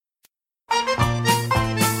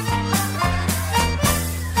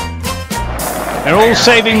They're all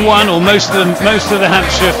saving one, or most of the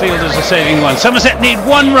Hampshire fielders are saving one. Somerset need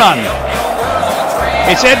one run.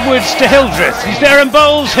 It's Edwards to Hildreth. He's there and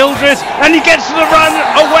bowls Hildreth, and he gets the run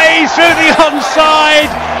away through the onside,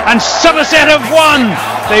 and Somerset have won.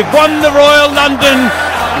 They've won the Royal London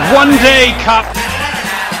One Day Cup.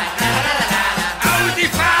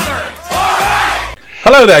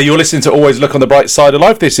 Hello there, you're listening to Always Look on the Bright Side of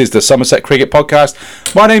Life. This is the Somerset Cricket Podcast.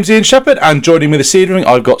 My name's Ian Shepherd, and joining me this evening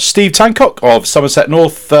I've got Steve Tancock of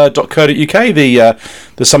somersetnorth.co.uk,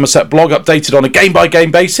 the Somerset blog updated on a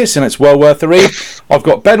game-by-game basis, and it's well worth a read. I've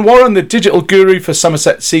got Ben Warren, the digital guru for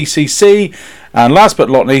Somerset CCC, and last but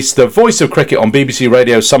not least, the voice of cricket on BBC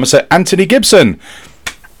Radio Somerset, Anthony Gibson.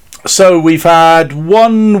 So we've had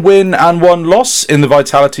one win and one loss in the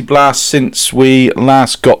Vitality Blast since we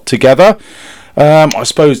last got together. I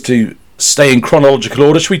suppose to stay in chronological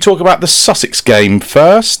order, should we talk about the Sussex game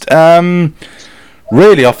first?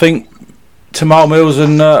 Really, I think Tamal Mills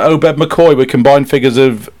and Obed McCoy with combined figures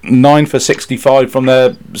of 9 for 65 from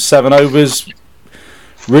their 7 overs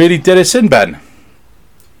really did us in, Ben.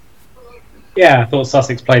 Yeah, I thought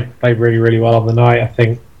Sussex played really, really well on the night. I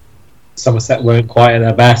think Somerset weren't quite at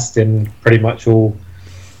their best in pretty much all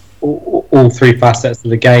three facets of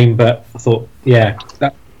the game, but I thought, yeah,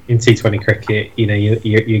 that in T20 cricket, you know,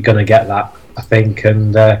 you're going to get that, I think.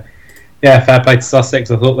 And yeah, fair play to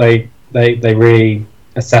Sussex. I thought they really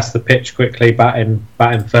assessed the pitch quickly, batting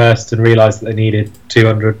first, and realised that they needed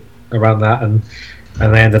 200 around that, and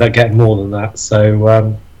they ended up getting more than that.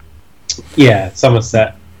 So yeah,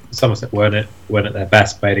 Somerset weren't at their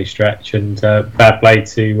best by any stretch, and fair play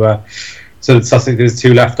to Sussex. There's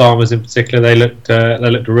two left armers in particular. They looked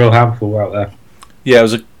a real handful out there. Yeah,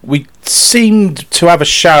 we seemed to have a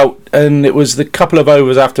shout, and it was the couple of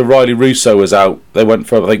overs after Riley Russo was out. They went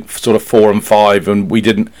for, I think, sort of 4 and 5, and we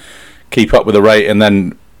didn't keep up with the rate. And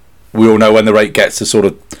then we all know when the rate gets to sort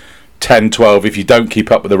of 10, 12, if you don't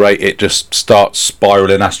keep up with the rate, it just starts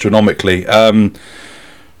spiralling astronomically.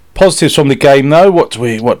 Positives from the game, though. What do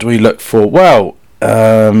we look for? Well,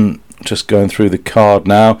 just going through the card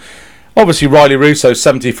now. Obviously, Riley Russo,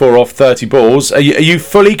 74 off 30 balls. Are you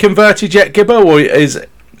fully converted yet, Gibbo, or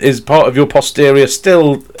is part of your posterior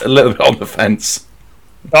still a little bit on the fence?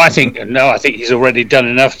 I think he's already done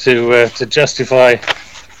enough to justify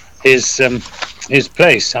his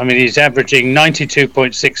place. I mean, he's averaging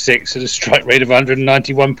 92.66 at a strike rate of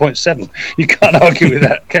 191.7. You can't argue with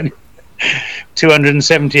that, can you?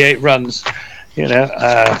 278 runs. You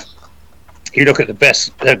know. You look at the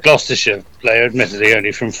best Gloucestershire player, admittedly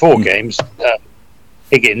only from 4 games,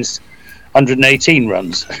 Higgins, 118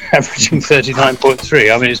 runs, averaging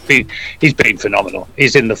 39.3. I mean, he's been phenomenal.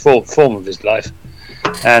 He's in the form of his life,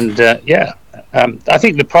 and I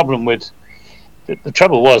think the problem was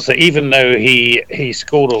that even though he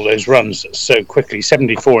scored all those runs so quickly,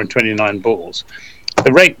 74 and 29 balls,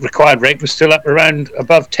 the required rate was still up around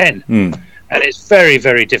above 10, and it's very,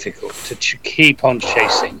 very difficult to keep on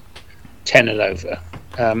chasing 10 and over,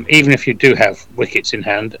 even if you do have wickets in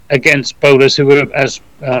hand against bowlers who were, as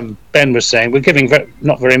Ben was saying, were giving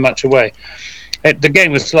not very much away. The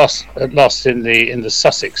game was lost in the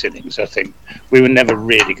Sussex innings. I think we were never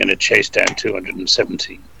really going to chase down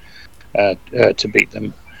 217 to beat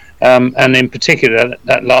them, and in particular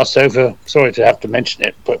that last over. Sorry to have to mention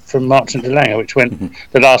it, but from Martin de Lange, which went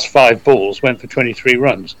the last 5 balls went for 23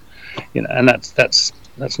 runs, you know, and that's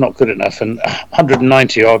not good enough. And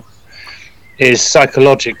 190 odd is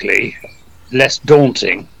psychologically less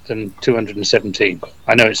daunting than 217.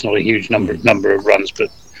 I know it's not a huge number of runs,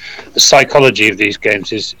 but the psychology of these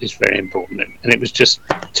games is very important, and it was just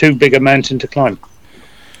too big a mountain to climb.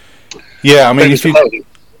 Yeah, I mean, if you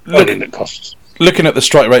loading that costs. Looking at the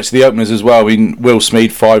strike rates of the openers as well, I mean, Will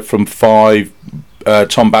Smeed 5 from 5,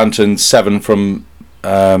 Tom Banton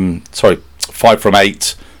 5 from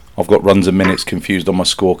 8. I've got runs and minutes confused on my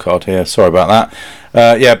scorecard here. Sorry about that.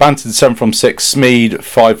 Banton 7 from 6, Smeed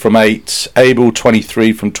 5 from 8, Abel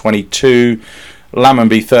 23 from 22,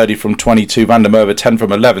 Lammonby 30 from 22, Van der Merwe 10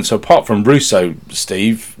 from 11. So apart from Russo,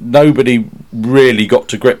 Steve, nobody really got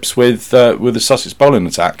to grips with the Sussex bowling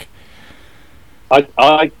attack.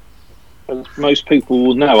 I as most people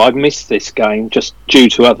will know, I missed this game just due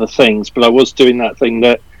to other things, but I was doing that thing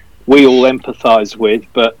that we all empathise with,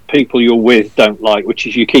 but people you're with don't like, which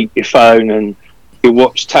is you keep your phone and you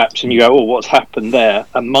watch taps and you go, oh, what's happened there?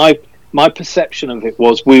 And my perception of it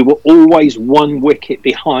was we were always 1 wicket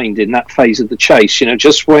behind in that phase of the chase. You know,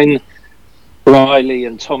 just when Riley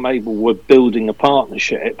and Tom Abel were building a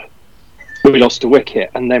partnership, we lost a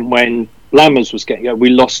wicket. And then when Lammers was getting,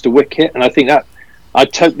 we lost a wicket. And I think that I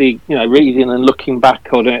totally, reading and looking back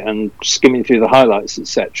on it and skimming through the highlights,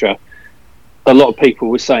 etc., a lot of people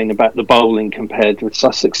were saying about the bowling compared with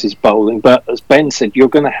Sussex's bowling, but as Ben said, you're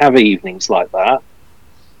going to have evenings like that.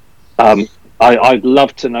 I'd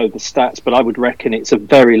love to know the stats, but I would reckon it's a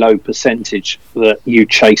very low percentage that you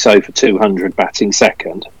chase over 200 batting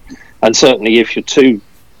second. And certainly if your two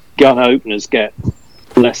gun openers get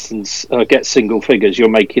get single figures, you're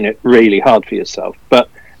making it really hard for yourself. But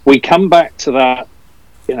we come back to that.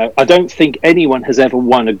 I don't think anyone has ever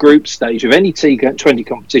won a group stage of any T20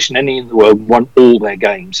 competition, any in the world, won all their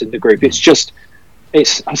games in the group. I say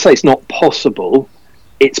it's not possible.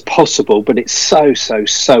 It's possible, but it's so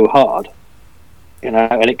hard.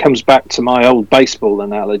 And it comes back to my old baseball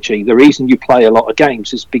analogy. The reason you play a lot of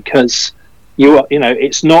games is because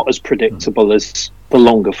it's not as predictable as the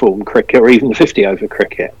longer form cricket or even the 50 over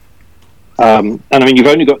cricket. And I mean, you've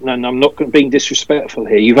only got, and I'm not being disrespectful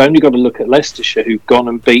here, you've only got to look at Leicestershire, who've gone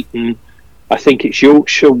and beaten, I think it's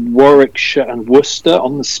Yorkshire, Warwickshire and Worcester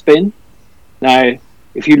on the spin. Now,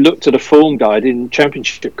 if you looked at a form guide in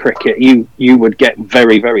Championship cricket, you would get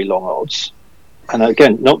very, very long odds. And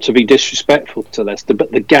again, not to be disrespectful to Leicester,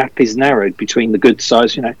 but the gap is narrowed between the good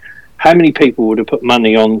sides. How many people would have put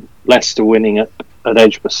money on Leicester winning at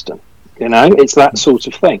Edgbaston? It's that sort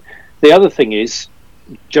of thing. The other thing is,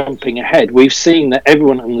 jumping ahead, we've seen that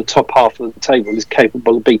everyone on the top half of the table is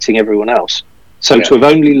capable of beating everyone else. So to have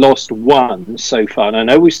only lost one so far, and I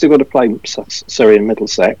know we've still got to play Surrey and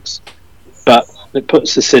Middlesex, but it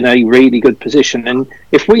puts us in a really good position. And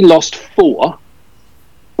if we lost 4,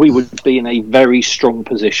 we would be in a very strong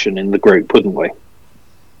position in the group, wouldn't we?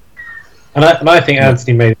 And I think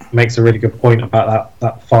Anthony makes a really good point about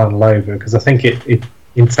that final over, because I think it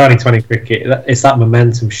in T20 cricket, it's that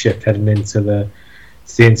momentum shift heading into the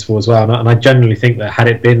interval as well. And I genuinely think that had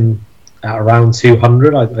it been at around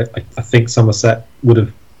 200, I think Somerset would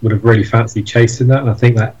have really fancied chasing that. And I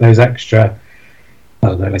think that those extra, I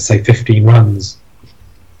don't know, let's say 15 runs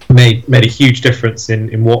made a huge difference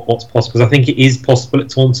in what's possible. Because I think it is possible at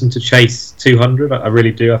Taunton to chase 200. I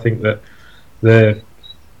really do. I think that the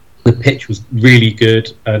pitch was really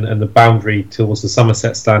good, and the boundary towards the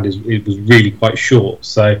Somerset stand was really quite short.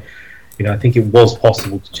 So, I think it was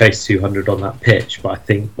possible to chase 200 on that pitch. But I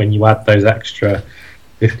think when you add those extra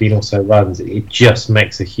 15 or so runs, it just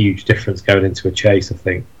makes a huge difference going into a chase, I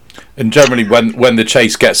think. And generally, when the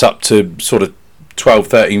chase gets up to sort of 12,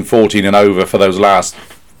 13, 14 and over for those last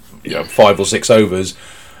 5 or 6 overs,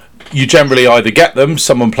 you generally either get them,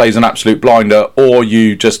 someone plays an absolute blinder, or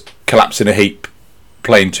you just collapse in a heap,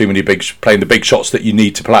 playing the big shots that you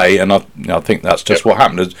need to play. And I think that's just what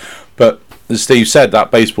happened. But as Steve said,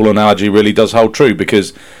 that baseball analogy really does hold true,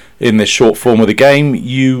 because in this short form of the game,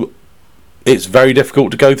 it's very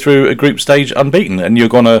difficult to go through a group stage unbeaten, and you're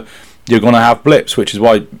gonna have blips, which is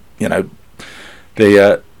why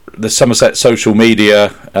the Somerset social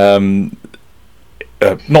media,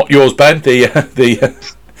 not yours, Ben, the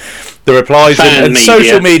replies and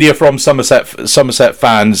social media from Somerset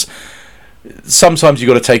fans. Sometimes you've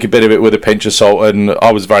got to take a bit of it with a pinch of salt, and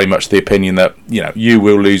I was very much the opinion that you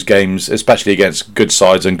will lose games, especially against good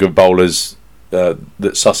sides and good bowlers that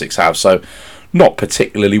Sussex have. So not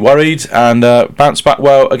particularly worried, and bounced back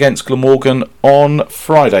well against Glamorgan on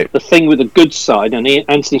Friday. The thing with a good side, and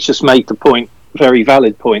Anthony's just made the point, very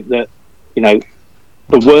valid point, that the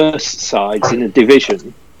worst sides in a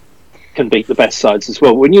division can beat the best sides as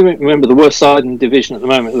well. When you remember, the worst side in the division at the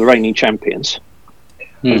moment are the reigning champions.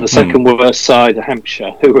 And the second worst side,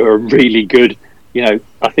 Hampshire, who are really good.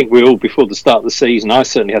 I think we all, before the start of the season, I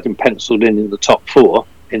certainly had them penciled in the top 4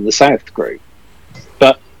 in the South group.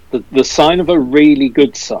 But the sign of a really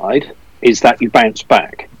good side is that you bounce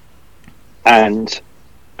back. And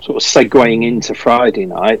sort of segueing into Friday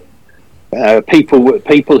night,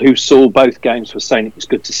 people who saw both games were saying it was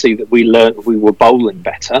good to see that we learned we were bowling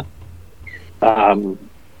better.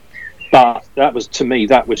 But that was, to me,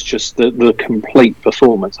 that was just the complete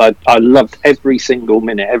performance. I loved every single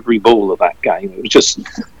minute, every ball of that game. It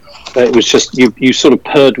was just you sort of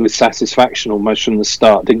purred with satisfaction almost from the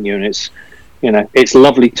start, didn't you? And it's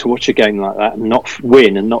lovely to watch a game like that and not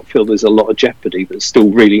win and not feel there's a lot of jeopardy, but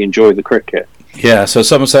still really enjoy the cricket. Yeah, so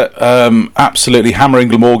Somerset absolutely hammering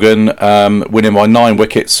Glamorgan, winning by 9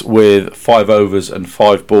 wickets with 5 overs and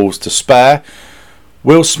 5 balls to spare.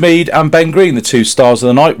 Will Smead and Ben Green, the 2 stars of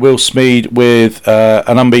the night. Will Smead with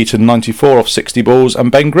an unbeaten 94 off 60 balls,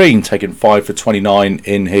 and Ben Green taking 5 for 29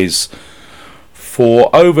 in his 4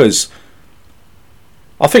 overs.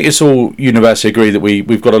 I think it's all universally agreed that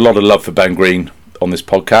we've got a lot of love for Ben Green on this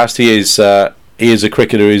podcast. He is a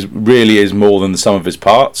cricketer who really is more than the sum of his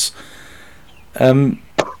parts, and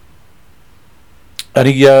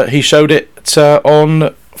he showed it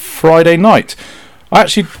on Friday night. I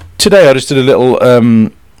actually today I just did a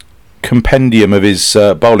little compendium of his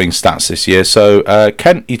bowling stats this year. So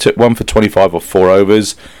Kent, he took 1 for 25 off 4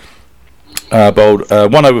 overs. Bowled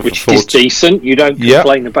 1 over which for 40. is decent. You don't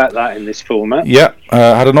complain about that in this format. Yeah,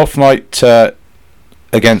 had an off night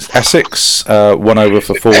against Essex, 1 over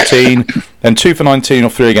for 14. Then 2 for 19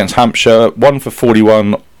 off 3 against Hampshire. 1 for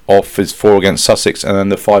 41 off his 4 against Sussex, and then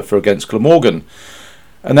the 5 for against Glamorgan.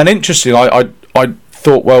 And then interestingly, I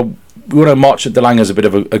thought, well, we want to march at DeLange as a bit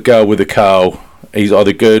of a girl with a curl. He's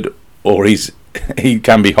either good or he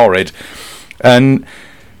can be horrid. And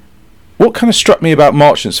what kind of struck me about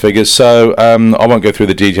Marchant's figures, so I won't go through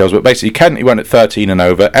the details, but basically Kent, he went at 13 and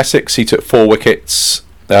over. Essex, he took 4 wickets,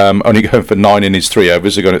 only going for 9 in his 3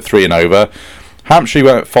 overs, so going at 3 and over. Hampshire, he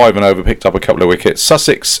went at 5 and over, picked up a couple of wickets.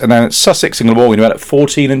 Sussex, and then Sussex and Glamorgan, he went at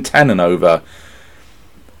 14 and 10 and over.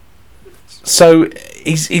 So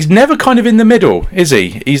he's never kind of in the middle, is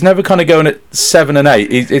he? He's never kind of going at 7 and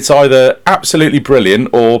 8. It's either absolutely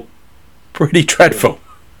brilliant or pretty dreadful.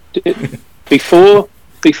 Before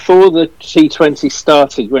the T20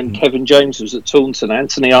 started, when Kevin James was at Taunton,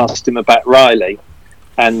 Anthony asked him about Riley,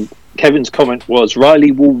 and Kevin's comment was,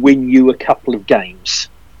 Riley will win you a couple of games.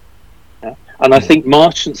 And I think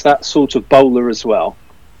Marchant's that sort of bowler as well.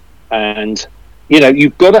 And,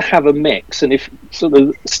 you've got to have a mix. And if sort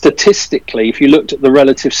of statistically, if you looked at the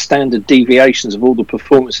relative standard deviations of all the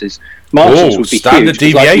performances, Marchant's would be standard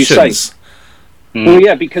huge. Deviations. Like you say, well,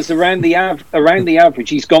 yeah, because around the average,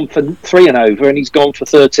 he's gone for 3 and over, and he's gone for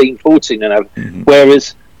 13, 14 and over.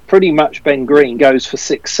 Whereas pretty much Ben Green goes for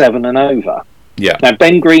 6, 7 and over. Yeah. Now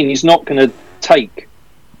Ben Green is not going to take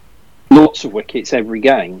lots of wickets every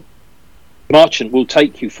game. Marchant will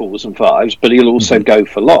take you 4s and 5s, but he'll also go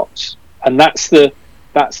for lots, and that's the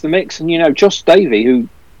mix. And Josh Davey, who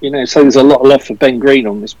so there's a lot of love for Ben Green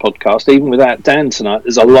on this podcast. Even without Dan tonight,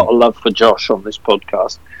 there's a lot of love for Josh on this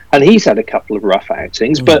podcast. And he's had a couple of rough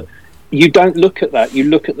outings, but you don't look at that. You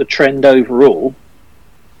look at the trend overall.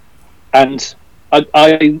 And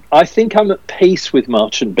I think I'm at peace with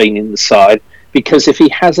Marchant being in the side, because if he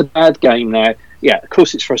has a bad game now, of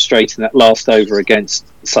course it's frustrating, that last over against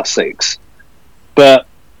Sussex. But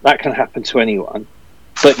that can happen to anyone.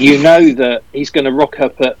 But that he's going to rock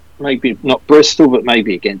up at maybe not Bristol, but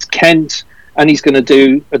maybe against Kent, and he's going to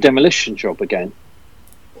do a demolition job again.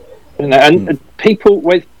 And people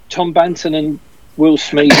with Tom Banton and Will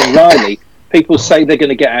Smeed and Riley, people say they're going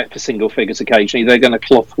to get out for single figures occasionally. They're going to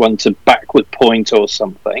cloth one to backward point or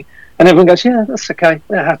something. And everyone goes, yeah, that's okay.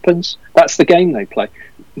 That happens. That's the game they play.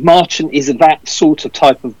 Marchant is that sort of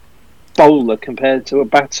type of bowler compared to a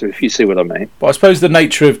batter, if you see what I mean. But I suppose the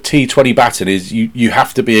nature of T20 batting is you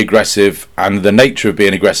have to be aggressive, and the nature of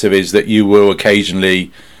being aggressive is that you will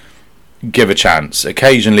occasionally give a chance.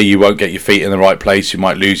 Occasionally you won't get your feet in the right place, you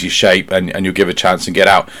might lose your shape, and you'll give a chance and get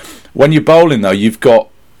out. When you're bowling though, you've got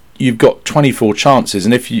 24 chances,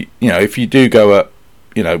 and if you do go at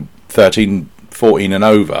 13, 14 and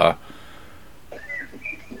over,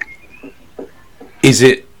 is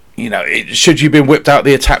it should you have been whipped out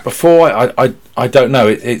the attack before? I don't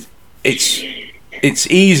know. It's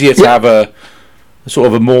easier to have a sort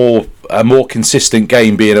of a more consistent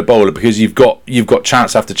game being a bowler, because you've got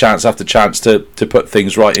chance after chance after chance to put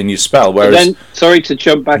things right in your spell. Whereas, then, sorry to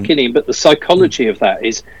jump back in, but the psychology of that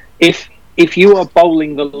is if you are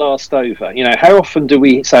bowling the last over, how often do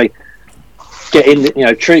we say get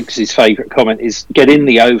in? Triggs' favourite comment is get in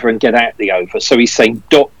the over and get out the over. So he's saying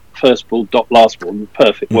dot first ball, dot last ball in the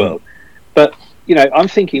perfect world. But I'm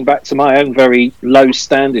thinking back to my own very low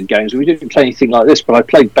standard games. We didn't play anything like this, but I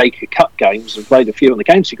played Baker Cup games and played a few on the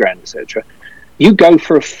county ground, etc. You go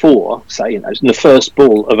for a 4, say, in the first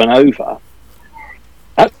ball of an over.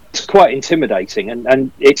 That's quite intimidating,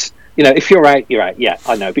 and it's if you're out, you're out. Yeah,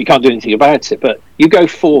 I know, but you can't do anything about it. But you go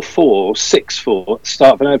 4-4 or 6-4 at the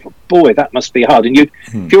start of an over. Boy, that must be hard. And if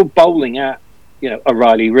you're bowling at a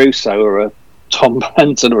Riley Russo or a Tom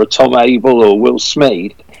Banton or a Tom Abel or Will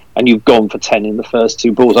Smeed, and you've gone for 10 in the first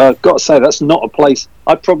 2 balls, I've got to say that's not a place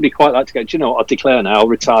I'd probably quite like to go. Do you know what? I'll declare now. I'll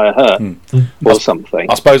retire hurt or something.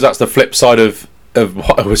 I suppose that's the flip side of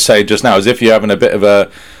what I was saying just now. Is if you're having a bit of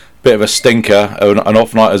a stinker, an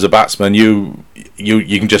off night as a batsman, you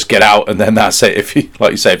can just get out, and then that's it. If you,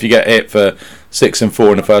 like you say, if you get hit for 6 and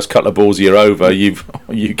 4 in the first couple of balls, you're over. You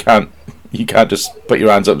can't just put your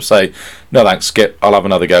hands up and say, no thanks, skip, I'll have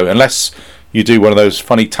another go, unless you do one of those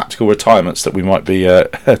funny tactical retirements that we might be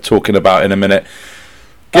talking about in a minute.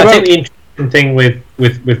 I think the interesting thing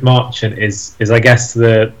with Marchant is I guess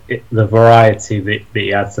the variety that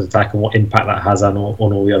he adds to the attack and what impact that has on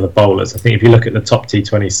all the other bowlers. I think if you look at the top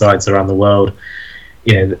T20 sides around the world,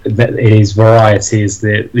 that it is variety is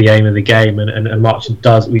the aim of the game, and Marchant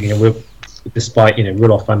does. Despite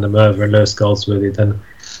Rudolf van der Merwe and Lewis Goldsworthy have done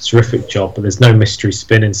a terrific job, but there's no mystery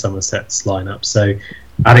spin in Somerset's lineup. So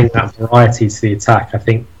adding that variety to the attack, I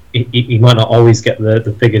think he might not always get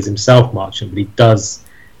the figures himself, Marchant, but he does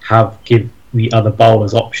give the other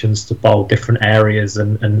bowlers options to bowl different areas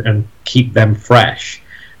and keep them fresh.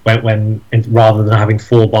 When rather than having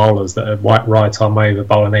 4 bowlers that are right arm over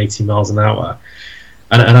bowling 80 miles an hour.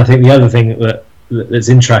 And I think the other thing that's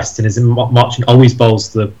interesting is Marchant always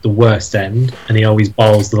bowls the worst end, and he always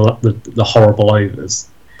bowls the horrible overs.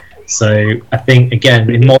 So I think again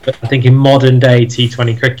in modern day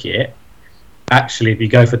T20 cricket, actually if you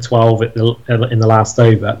go for 12 in the last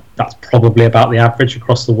over, that's probably about the average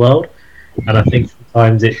across the world. And I think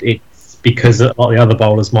sometimes it's because a lot of the other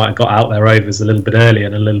bowlers might have got out their overs a little bit earlier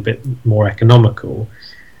and a little bit more economical.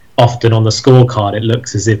 Often on the scorecard it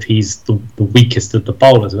looks as if he's the weakest of the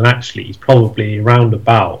bowlers, and actually he's probably around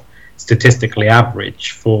about statistically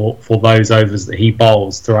average for those overs that he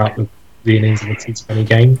bowls throughout the innings of the T20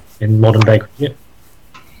 game in modern day cricket.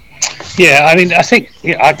 Yeah, I mean, I think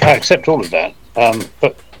I accept all of that,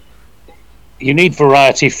 but you need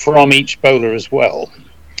variety from each bowler as well.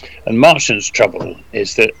 And Marchant's trouble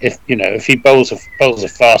is that if he bowls a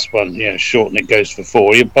fast one, short and it goes for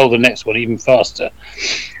 4, you bowl the next one even faster,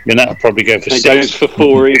 and that'll probably go for 6. It goes for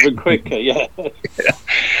 4 even quicker, yeah.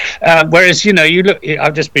 Whereas you look,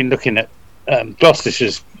 I've just been looking at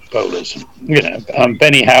Gloucestershire's bowlers.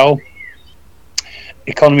 Benny Howell,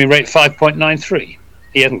 economy rate 5.93.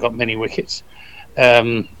 He hasn't got many wickets.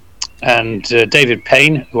 And David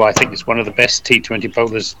Payne, who I think is one of the best T20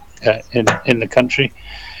 bowlers in the country.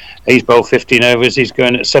 He's bowled 15 overs. He's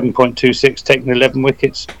going at 7.26, taking 11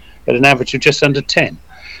 wickets at an average of just under 10.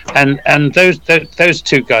 And those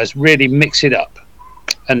two guys really mix it up,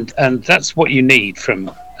 and that's what you need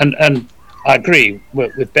from. And I agree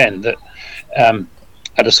with Ben that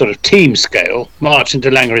at a sort of team scale, Marchant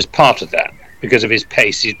de Lange is part of that because of his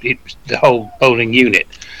pace. The whole bowling unit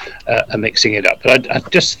are mixing it up. But I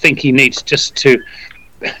just think he needs just to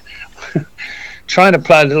try and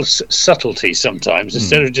apply a little subtlety sometimes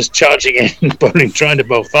instead of just charging in bowling, trying to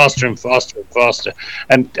bowl faster and faster and faster.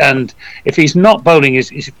 And if he's not bowling if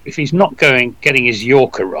he's not getting his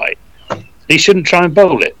Yorker right, he shouldn't try and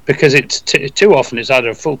bowl it, because it's too often it's either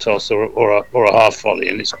a full toss or a half volley,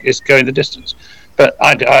 and it's going the distance. But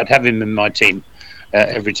I'd have him in my team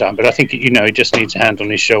every time. But I think he just needs a hand on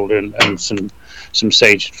his shoulder and some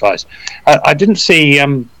sage advice. I didn't see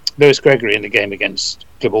Lewis Gregory in the game against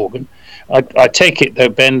Glamorgan. I take it though,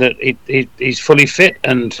 Ben, that he's fully fit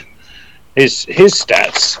and his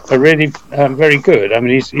stats are really very good. I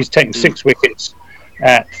mean, he's taken 6 wickets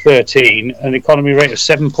at 13, an economy rate of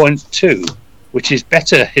 7.2, which is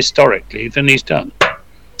better historically than he's done.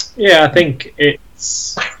 Yeah, I think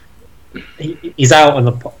he's out in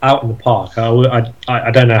the park.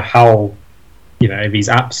 I don't know how, if he's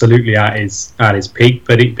absolutely at his peak,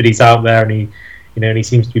 but he's out there and he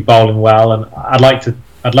seems to be bowling well, and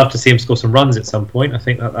I'd love to see him score some runs at some point. I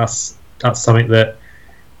think that's something that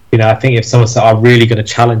I think if Somerset are really going to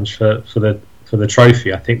challenge for the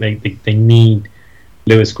trophy, I think they need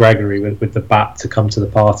Lewis Gregory with the bat to come to the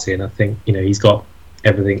party, and I think he's got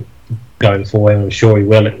everything going for him. I'm sure he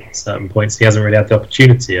will at certain points. He hasn't really had the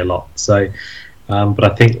opportunity a lot, so but I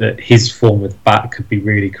think that his form with bat could be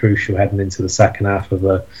really crucial heading into the second half of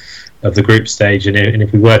the group stage, and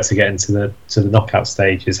if we were to get into the knockout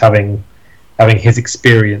stages, having his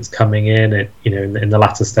experience coming in in the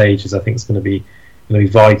latter stages, I think is going to be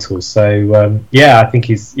vital. So I think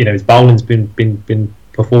his bowling's been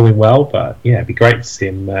performing well, but it'd be great to see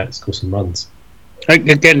him score some runs.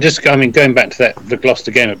 Again, going back to the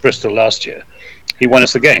Gloucester game at Bristol last year, he won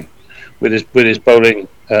us the game with his bowling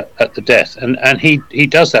at the death, and he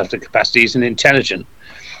does have the capacity. He's an intelligent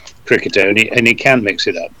cricketer, and he can mix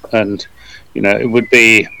it up. And it would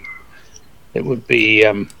be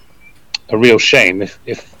a real shame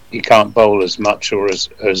if he can't bowl as much or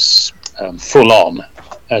as full on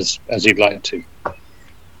as he'd like to.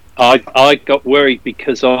 I got worried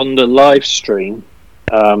because on the live stream,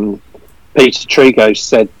 Peter Trigo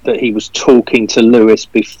said that he was talking to Lewis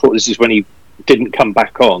before. This is when he didn't come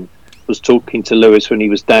back on. Was talking to Lewis when he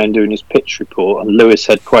was down doing his pitch report, and Lewis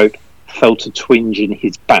had, quote, felt a twinge in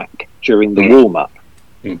his back during the warm-up.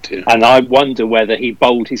 And I wonder whether he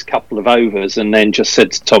bowled his couple of overs and then just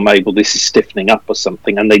said to Tom Abel, this is stiffening up or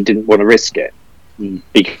something, and they didn't want to risk it.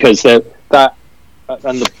 Because the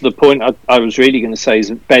point I was really going to say is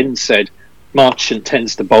that Ben said Marchant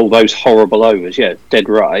tends to bowl those horrible overs. Yeah, dead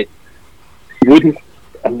right.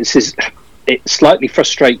 And this is it slightly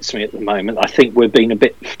frustrates me at the moment. I think we're being a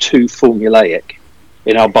bit too formulaic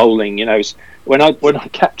in our bowling. You know, when I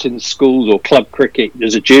captained schools or club cricket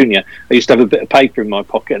as a junior, I used to have a bit of paper in my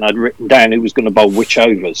pocket and I'd written down who was going to bowl which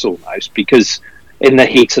overs almost, because in the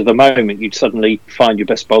heat of the moment you'd suddenly find your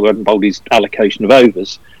best bowler hadn't bowled his allocation of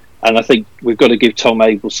overs. And I think we've got to give Tom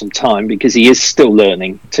Abel some time, because he is still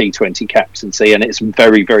learning T20 captaincy, and it's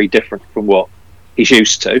very, very different from what he's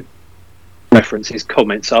used to. Reference his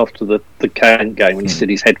comments after the Kent game when he said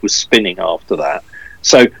his head was spinning after that.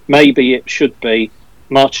 So maybe it should be,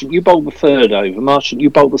 Marchant, you bowl the third over, Marchant,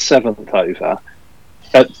 you bowl the seventh over.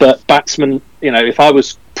 But batsmen, you know, if I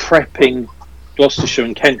was prepping Gloucestershire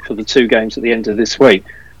and Kent for the 2 games at the end of this week,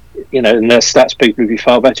 you know, and their stats people would be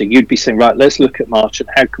far better, you'd be saying, right, let's look at Marchant,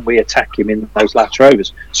 how can we attack him in those latter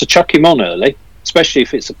overs? So chuck him on early, especially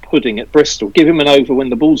if it's a pudding at Bristol. Give him an over when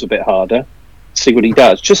the ball's a bit harder, see what he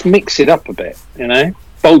does. Just mix it up a bit, you know.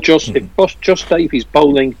 If Josh Davies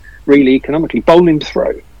bowling really economically, bowl him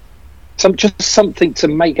through. Just something to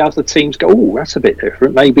make other teams go, oh, that's a bit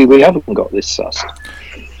different. Maybe we haven't got this sussed.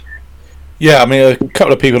 Yeah, I mean, a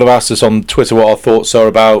couple of people have asked us on Twitter what our thoughts are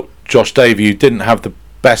about Josh Davey, who didn't have the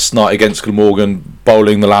best night against Glamorgan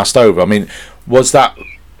bowling the last over. I mean, was that,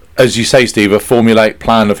 as you say, Steve, a formulaic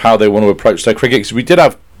plan of how they want to approach their cricket? Because we did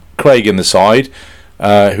have Craig in the side,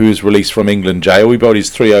 who was released from England jail. We bowled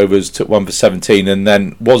his 3 overs, took 1 for 17, and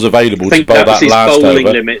then was available to bowl that last over. I think that was his bowling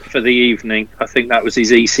limit for the evening. I think that was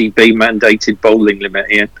his ECB mandated bowling limit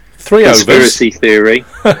here. 3 overs? Conspiracy theory.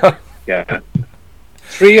 Yeah.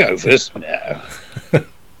 3 overs? No.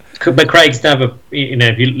 But Craig's never, you know,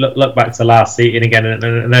 if you look back to last season again, and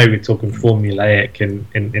I know we're talking formulaic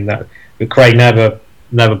in that, but Craig never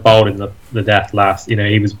bowled in the death last. You know,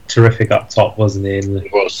 he was terrific up top, wasn't he? He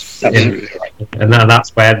was, absolutely right. And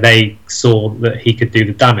that's where they saw that he could do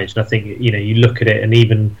the damage. And I think, you know, you look at it, and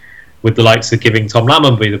even with the likes of giving Tom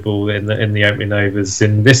Lammonby the ball in the opening overs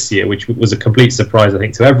in this year, which was a complete surprise, I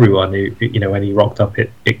think, to everyone who, you know, when he rocked up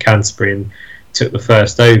at Canterbury and took the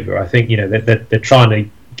first over. I think, you know, they're trying to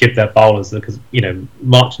give their bowlers, because, you know,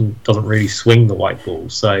 Marchant doesn't really swing the white ball,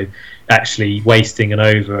 so actually wasting an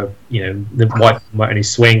over, you know, the white might only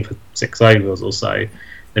swing for 6 overs or so.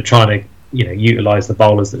 They're trying to, you know, utilise the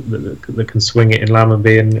bowlers that can swing it in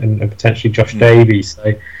Lammonby and potentially Josh Davies.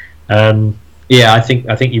 So yeah, I think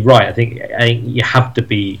you're right. I think you have to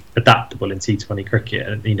be adaptable in T20 cricket,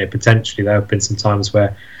 and, you know, potentially there have been some times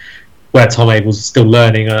where Tom Abel's still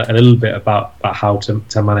learning a little bit about how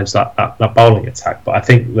to manage that bowling attack. But I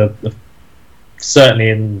think the certainly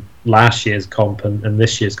in last year's comp and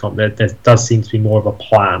this year's comp, there does seem to be more of a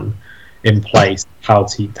plan in place how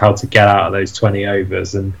to get out of those 20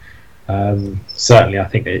 overs. And certainly I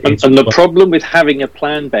think it's... And the problem with having a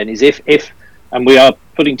plan, Ben, is if and we are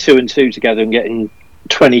putting 2 and 2 together and getting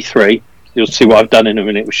 23, you'll see what I've done in a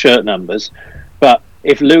minute with shirt numbers, but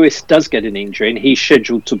if Lewis does get an injury and he's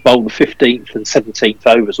scheduled to bowl the 15th and 17th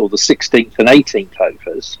overs, or the 16th and 18th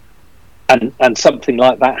overs, and something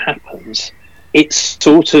like that happens, it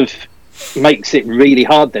sort of makes it really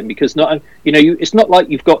hard then, because it's not like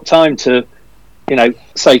you've got time to, you know,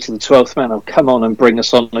 say to the 12th man, oh, come on and bring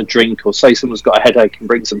us on a drink, or say someone's got a headache and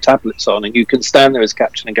bring some tablets on, and you can stand there as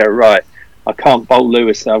captain and go, right, I can't bowl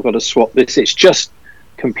Lewis, I've got to swap this. It's just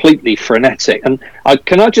completely frenetic. And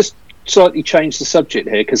can I just slightly change the subject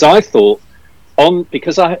here, because I thought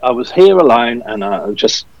because I was here alone, and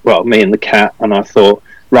me and the cat, and I thought,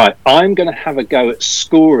 right, I'm going to have a go at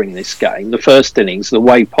scoring this game, the first innings, the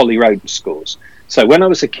way Polly Rhodes scores. So when I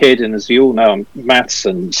was a kid, and as you all know, I'm maths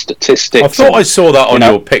and statistics. I thought I saw that on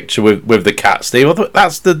your picture with the cat, Steve. I thought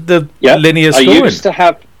that's the linear scoring.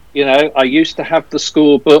 I used to have the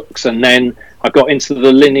score books, and then I got into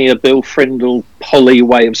the linear Bill Frindle Polly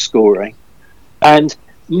way of scoring. And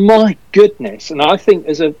my goodness, and I think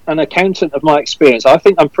as an accountant of my experience, I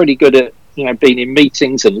think I'm pretty good at, you know, being in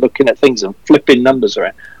meetings and looking at things and flipping numbers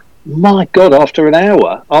around. My God, after an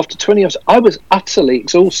hour, after 20 hours, I was utterly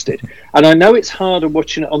exhausted. And I know it's harder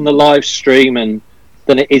watching it on the live stream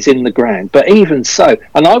than it is in the ground. But even so,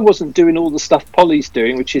 and I wasn't doing all the stuff Polly's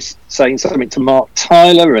doing, which is saying something to Mark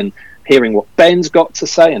Tyler and hearing what Ben's got to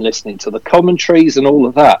say and listening to the commentaries and all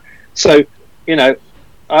of that. So, you know,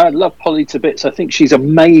 I love Polly to bits. I think she's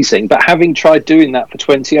amazing. But having tried doing that for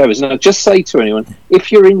 20 hours, and I'll just say to anyone,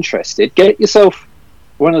 if you're interested, get yourself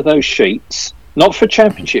one of those sheets. Not for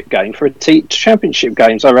championship game, for championship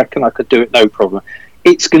games, I reckon I could do it no problem.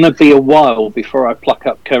 It's going to be a while before I pluck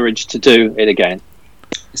up courage to do it again.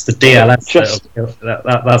 It's the DLS.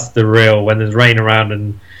 That's the real, when there's rain around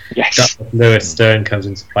and Lewis Stern comes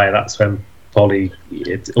into play, that's when Polly,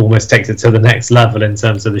 it almost takes it to the next level in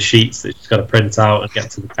terms of the sheets that she's got to print out and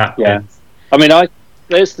get to the captains. I mean,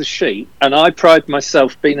 there's the sheet, and I pride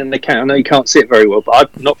myself being an account. I know you can't see it very well, but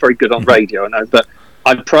I'm not very good on radio, I know, but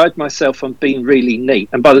I pride myself on being really neat.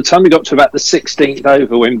 And by the time we got to about the 16th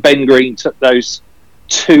over, when Ben Green took those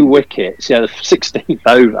 2 wickets, the 16th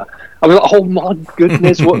over, I was like, oh my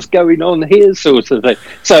goodness, what's going on here, sort of thing.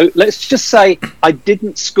 So let's just say I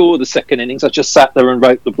didn't score the second innings. I just sat there and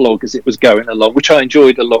wrote the blog as it was going along, which I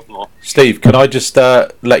enjoyed a lot more. Steve, can I just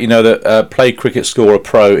let you know that Play Cricket Scorer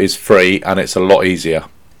Pro is free and it's a lot easier?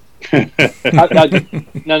 No.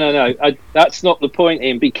 That's not the point,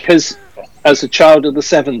 Ian, because as a child of the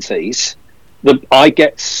 70s, I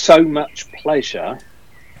get so much pleasure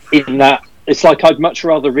in that. It's like I'd much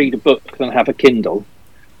rather read a book than have a Kindle.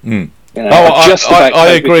 Mm. You know,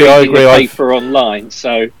 I agree. Paper online,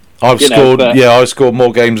 so I've scored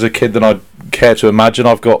more games as a kid than I'd care to imagine.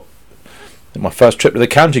 I've got in my first trip to the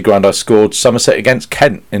county ground, I scored Somerset against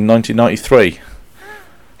Kent in 1993.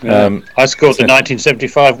 I scored the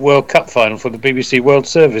 1975 World Cup final for the BBC World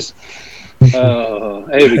Service. Oh,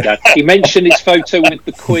 here we go. He mentioned his photo with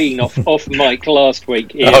the Queen off mic last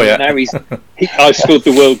week. Ian. Oh, yeah. Now I scored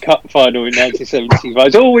the World Cup final in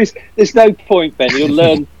 1975. There's no point, Ben.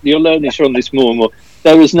 You'll learn this from this more and more.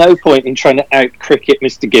 There is no point in trying to out cricket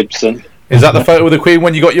Mr. Gibson. Is that the photo of the Queen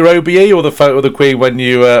when you got your OBE, or the photo of the Queen when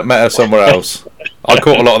you met her somewhere else? I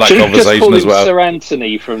caught a lot of that conversation as well. Sir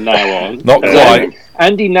Anthony from now on. Not quite.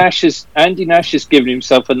 Andy Nash has given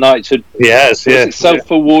himself a knighthood. Yes.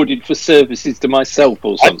 Self-awarded for services to myself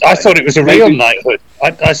or something. I thought it was a real knighthood.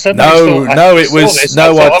 I suddenly thought,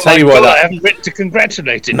 I'll tell you what. I haven't written to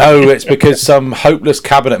congratulate him. No, it's because some hopeless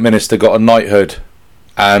cabinet minister got a knighthood,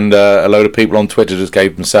 and a load of people on Twitter just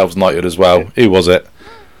gave themselves knighthood as well. Who was it?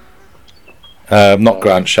 Not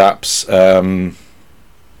Grant Shapps.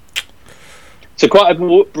 So quite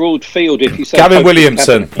a broad field, if you say. Gavin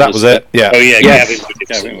Williamson, that was it. Yeah. Oh yeah, yes.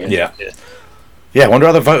 Gavin Williamson. Yeah. I wonder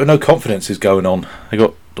how the vote of no confidence is going on. They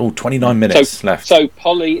got 29 minutes left. So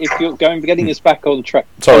Polly, if you're getting us back on track,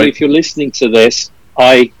 Sorry. Polly, if you're listening to this,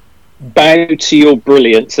 I bow to your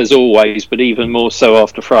brilliance as always, but even more so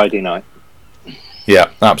after Friday night. Yeah,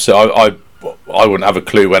 absolutely. I wouldn't have a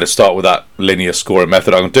clue where to start with that linear scoring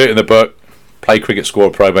method. I'm going to do it in the book. Play Cricket Scorer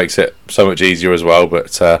Pro makes it so much easier as well,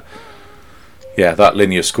 but that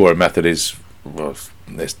linear scoring method is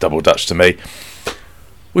it's double Dutch to me.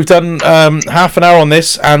 We've done half an hour on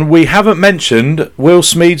this, and we haven't mentioned Will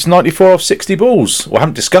Smeed's 94 off 60 balls. We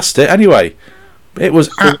haven't discussed it anyway. It was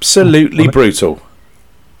absolutely brutal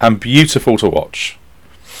and beautiful to watch.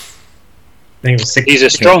 He's a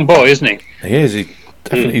strong boy, isn't he? He is.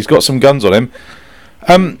 He's got some guns on him.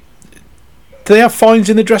 Do they have fines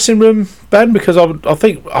in the dressing room, Ben? Because I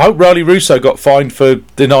hope Riley Russo got fined for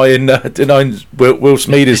denying Will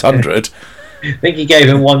Smeed his 100. I think he gave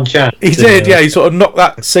him one chance. He did, yeah. He sort of knocked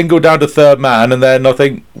that single down to third man, and then I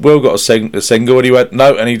think Will got a single, and he went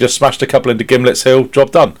no, and he just smashed a couple into Gimlet's Hill.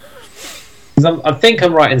 Job done. I think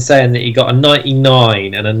I'm right in saying that he got a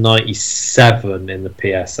 99 and a 97 in the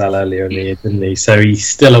PSL earlier in the year, didn't he? So he's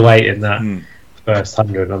still awaiting that first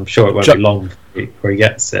 100. I'm sure it won't be long before he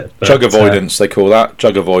gets it. But, jug avoidance, they call that.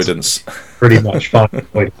 Jug avoidance. Pretty much fine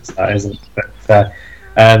avoidance, that, isn't it? But,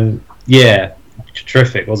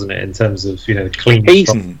 terrific, wasn't it, in terms of the clean.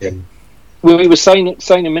 We were saying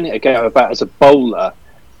a minute ago about as a bowler.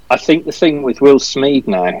 I think the thing with Will Smeed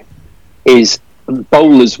now is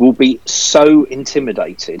bowlers will be so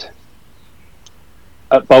intimidated.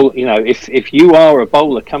 If you are a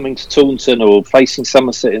bowler coming to Taunton or facing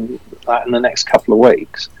Somerset in the next couple of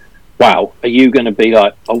weeks, wow, are you going to be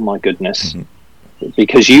like, oh my goodness?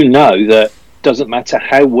 Because you know that doesn't matter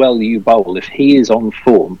how well you bowl, if he is on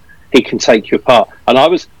form, he can take you apart. And I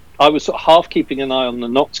was sort of half keeping an eye on the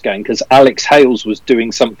Notts game because Alex Hales was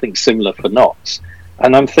doing something similar for Notts,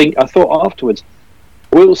 and I thought afterwards,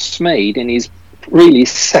 Will Smeed in his really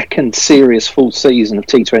second serious full season of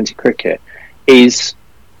T20 cricket is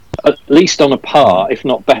at least on a par, if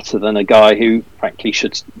not better, than a guy who, frankly,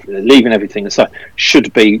 should, leaving everything aside,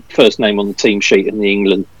 should be first name on the team sheet in the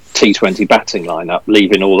England T20 batting lineup,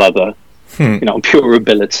 leaving all other, pure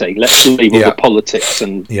ability. Let's leave all the politics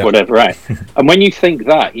and whatever out. And when you think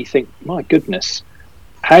that, you think, my goodness,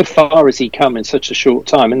 how far has he come in such a short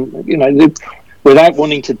time? And without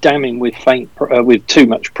wanting to damn him with with too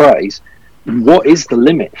much praise, what is the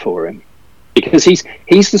limit for him? Because he's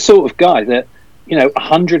the sort of guy that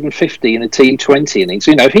 150 in a T20 innings.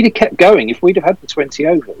 If he'd have kept going, if we'd have had the 20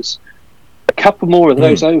 overs, a couple more of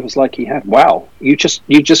those overs like he had, wow, you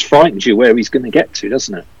just frightens you where he's going to get to,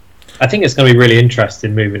 doesn't it? I think it's going to be really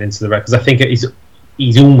interesting moving into the records. I think he's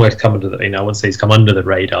almost come under the. I wouldn't say he's come under the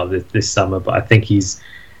radar this summer, but I think he's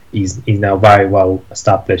he's now very well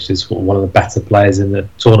established as one of the better players in the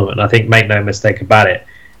tournament. And I think, make no mistake about it,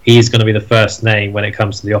 he's going to be the first name when it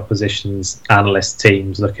comes to the opposition's analyst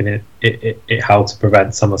teams looking at how to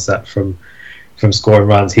prevent Somerset from scoring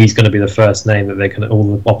runs. He's going to be the first name that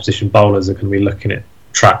all the opposition bowlers are going to be looking at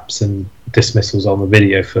traps and dismissals on the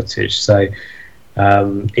video footage. So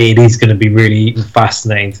it is going to be really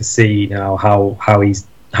fascinating to see now how he's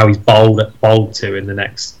bowled to in the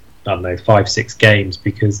next, I don't know, 5-6 games,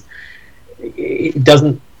 because it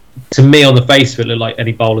doesn't, to me, on the face of it, look like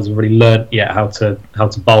any bowlers have really learnt yet how to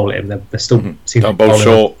bowl him. They're still seem to bowl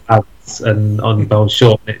short and on bowl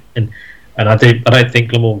short, and I don't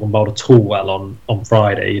think Glamorgan bowled at all well on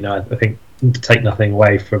Friday. You know, I think, to take nothing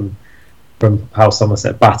away from how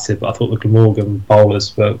Somerset batted, but I thought the Glamorgan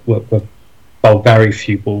bowlers were bowled very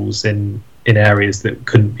few balls in areas that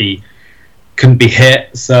couldn't be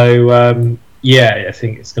hit. So I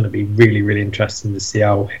think it's going to be really, really interesting to see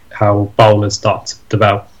how bowlers start to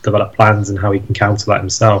develop plans and how he can counter that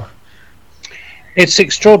himself. It's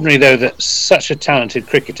extraordinary, though, that such a talented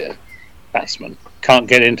batsman can't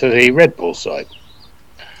get into the red ball side.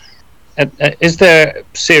 Is there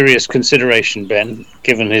serious consideration, Ben,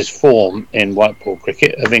 given his form in white ball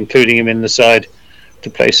cricket, of including him in the side to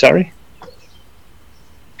play Surrey?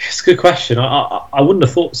 It's a good question. I wouldn't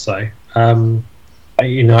have thought so. I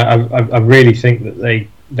really think that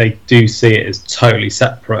they do see it as totally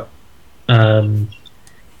separate.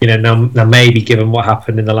 Now maybe given what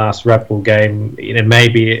happened in the last Red Bull game,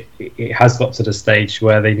 maybe it has got to the stage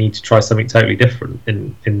where they need to try something totally different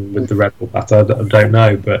in with the Red Bull batter. I don't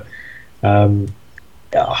know, but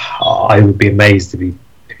I would be amazed if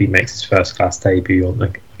he makes his first class debut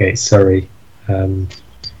against Surrey.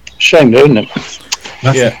 Shame, isn't it?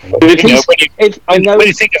 Yeah. When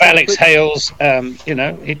you think of Alex Hales, and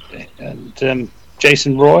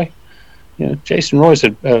Jason Roy, Jason Roy's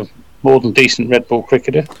a more than decent red ball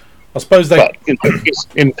cricketer. I suppose he's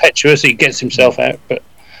impetuous. He gets himself out, but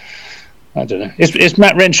I don't know. Is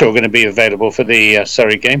Matt Renshaw going to be available for the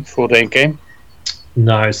Surrey game, 4-day game?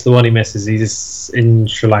 No, it's the one he misses. He's in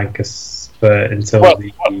Sri Lanka until.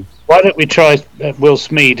 Why don't we try Will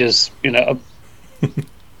Smeed as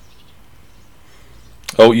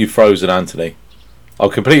Oh, you've frozen, Anthony. I'll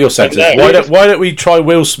complete your sentence. No, why don't we try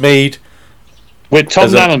Will Smeed with Tom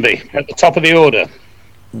Lallenby at the top of the order?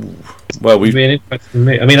 Well, I mean,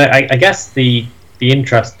 I guess the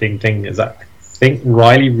interesting thing is that I think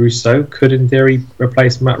Riley Rousseau could, in theory,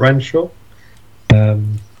 replace Matt Renshaw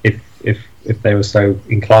if they were so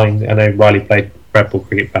inclined. I know Riley played red ball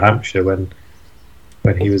cricket for Hampshire when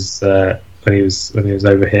he was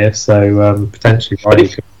over here, so potentially Riley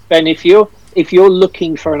could. Ben, if you're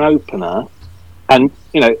looking for an opener, and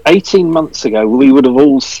 18 months ago we would have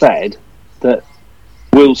all said that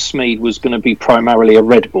Will Smeed was going to be primarily a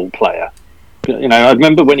red ball player. I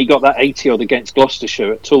remember when he got that 80 odd against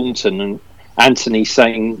Gloucestershire at Taunton, and Anthony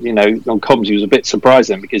saying, on comms he was a bit surprised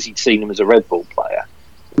then because he'd seen him as a red ball player.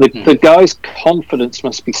 The guy's confidence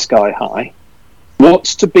must be sky high.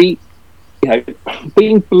 What's to be,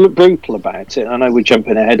 being brutal about it? I know we're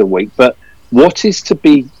jumping ahead a week, but what is to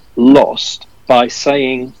be lost by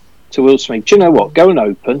saying to Will Smeed, do you know what, go and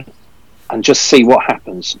open and just see what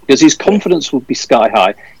happens? Because his confidence will be sky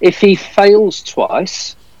high. If he fails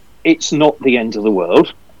twice, it's not the end of the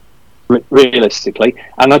world, realistically,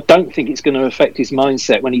 and I don't think it's going to affect his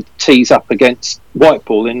mindset when he tees up against white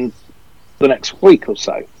ball in the next week or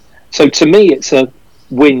so. So to me it's a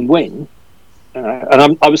win-win,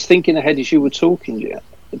 and I was thinking ahead as you were talking,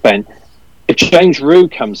 Ben, if James Rue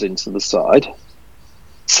comes into the side,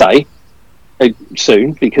 say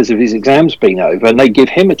soon, because of his exams being over, and they give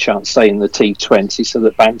him a chance, say, in the T20, so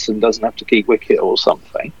that Banton doesn't have to keep wicket or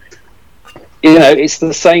something. It's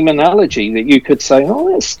the same analogy that you could say,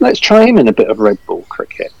 let's try him in a bit of red ball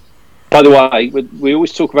cricket. By the way, we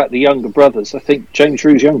always talk about the younger brothers. I think James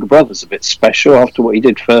Rue's younger brother's a bit special after what he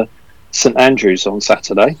did for St Andrews on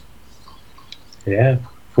Saturday. Yeah,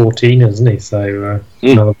 14, isn't he? So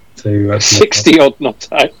another two. 60 odd not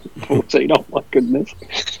out. 14. Oh my goodness.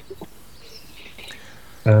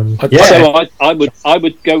 So I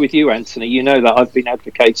would go with you, Anthony. You know that I've been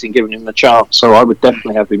advocating giving him the chance, so I would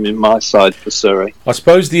definitely have him in my side for Surrey. I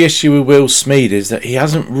suppose the issue with Will Smeed is that he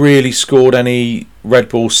hasn't really scored any red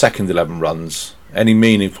ball second 11 runs, any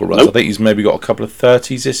meaningful runs. Nope. I think he's maybe got a couple of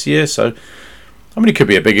 30s this year, so he could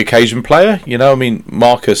be a big occasion player.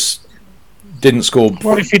 Marcus didn't score.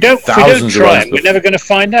 Well, if we don't try him, we're never going to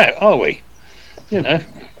find out, are we? It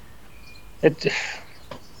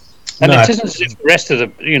isn't as if the rest of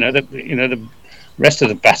the rest of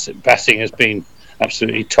the batting has been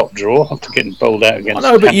absolutely top draw after getting bowled out against.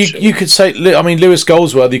 I know, but Hampshire. you could say, I mean, Lewis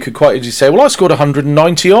Goldsworthy could quite easily say, well, I scored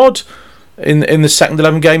 190 odd in the second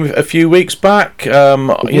 11 game a few weeks back. You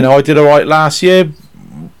know, I did all right last year.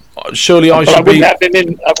 Surely I should be. I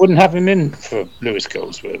wouldn't have him in for Lewis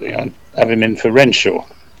Goldsworthy. I'd have him in for Renshaw,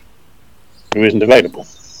 who isn't available.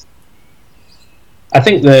 I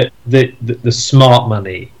think that the smart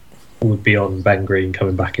money would be on Ben Green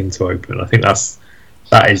coming back into Open. I think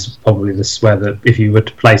that is probably where that if you were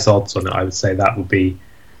to place odds on it, I would say that would be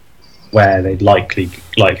where they'd likely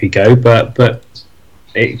go. But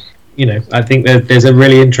it, you know, I think there's a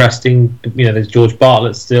really interesting, you know, there's George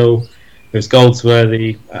Bartlett still, there's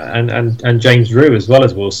Goldsworthy and James Rew as well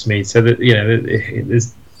as Will Smeed. So that, you know,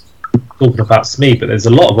 there's talking about Smeed, but there's a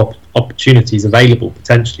lot of opportunities available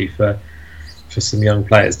potentially for some young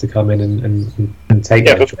players to come in and take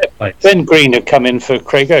their place. Ben Green have come in for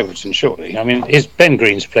Craig Overton, surely. I mean, Ben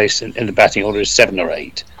Green's place in the batting order is 7 or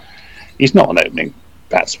 8. He's not an opening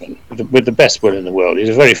batsman with the best will in the world. He's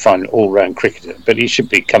a very fine all-round cricketer, but he should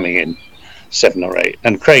be coming in 7 or 8.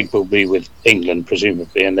 And Craig will be with England,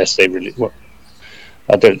 presumably, unless they release. Well,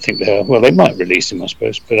 I don't think they are. Well, they might release him, I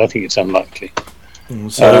suppose, but I think it's unlikely.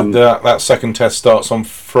 So that second test starts on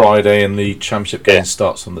Friday, and the championship game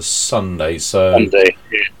starts on the Sunday. So Sunday,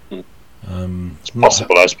 yeah. It's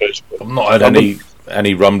possible, I suppose. I've not had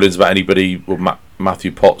any rumblings about anybody with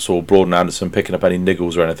Matthew Potts or Broad Anderson picking up any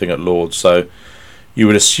niggles or anything at Lord's. So you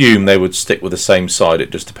would assume they would stick with the same side.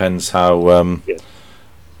 It just depends how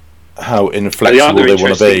inflexible the other they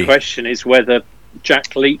want to be. question is whether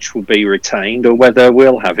Jack Leach will be retained or whether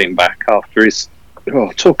we'll have him back after his.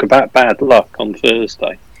 Oh, talk about bad luck on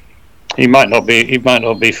Thursday. He might not be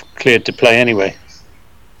cleared to play anyway.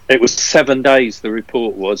 It was 7 days. The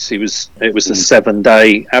report was it was a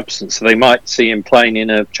 7-day absence, so they might see him playing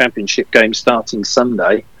in a championship game starting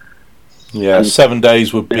Sunday. Yeah, and 7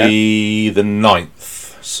 days would be the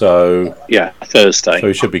 9th. So yeah, Thursday. So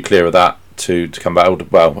he should be clear of that to come back.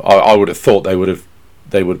 Well, I would have thought they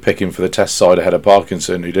would pick him for the test side ahead of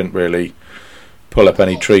Parkinson, who didn't really pull up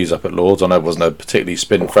any trees up at Lord's. I know it wasn't a particularly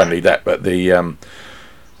spin-friendly deck, but the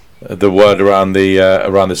word around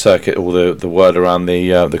the circuit, or the word around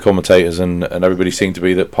the commentators and everybody seemed to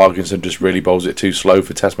be that Parkinson just really bowls it too slow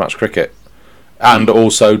for Test match cricket. And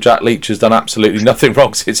also, Jack Leach has done absolutely nothing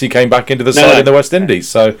wrong since he came back into the side in the West Indies.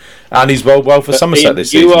 So, and he's bowled well for Somerset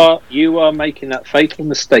this season. You are making that fatal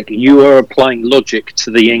mistake. You are applying logic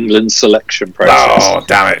to the England selection process. Oh,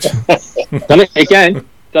 damn it!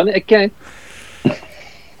 Done it again.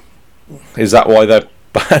 Is that why they're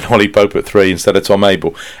banning Ollie Pope at 3 instead of Tom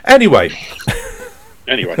Abel? Anyway,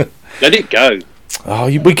 let it go. Oh,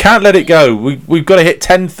 we can't let it go. We've got to hit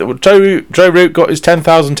 10. Joe Root got his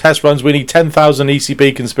 10,000 test runs. We need 10,000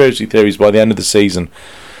 ECB conspiracy theories by the end of the season.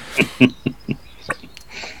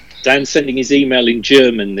 Dan's sending his email in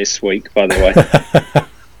German this week, by the way.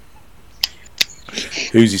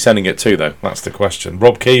 Who's he sending it to, though? That's the question.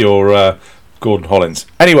 Rob Key or Gordon Hollins?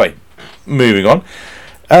 Anyway, moving on.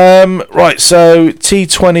 Right, so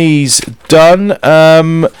T20's done.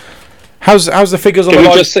 How's the figures on the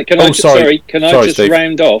live? Can I just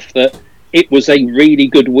round off that it was a really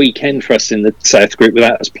good weekend for us in the South Group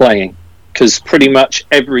without us playing, because pretty much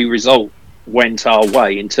every result went our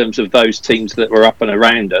way in terms of those teams that were up and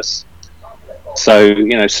around us. So,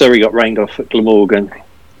 you know, Surrey got rained off at Glamorgan.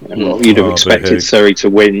 You'd have expected Surrey to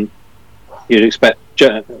win. You'd expect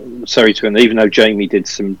Surrey to win, even though Jamie did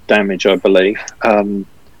some damage, I believe.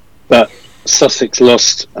 But Sussex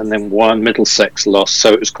lost and then won, Middlesex lost.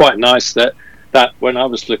 So it was quite nice that when I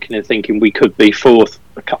was looking and thinking we could be fourth,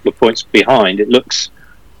 a couple of points behind, it looks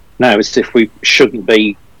now as if we shouldn't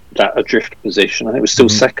be that adrift position. I think we're still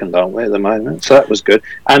second, aren't we, at the moment? So that was good.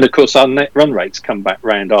 And of course, our net run rates come back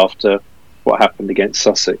round after what happened against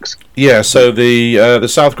Sussex. Yeah, so the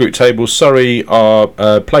South Group table, Surrey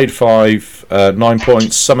are played 5, 9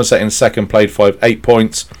 points. Somerset in second, played 5, 8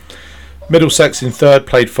 points. Middlesex in third,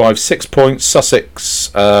 played 5, 6 points. Sussex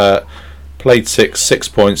played 6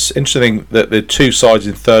 points. Interesting that the two sides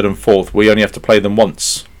in third and fourth, we only have to play them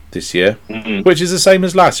once this year, which is the same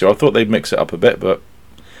as last year. I thought they'd mix it up a bit, but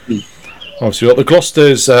obviously we've got the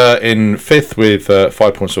Gloucesters in fifth with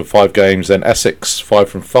 5 points from 5 games, then Essex 5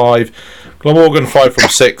 from 5, Glamorgan 5 from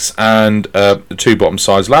 6, and the two bottom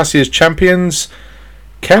sides. Last year's champions,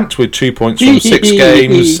 Kent with 2 points from 6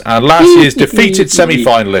 games, and last year's defeated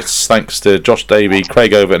semi-finalists, thanks to Josh Davey,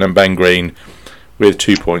 Craig Overton and Ben Green, with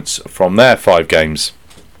 2 points from their 5 games.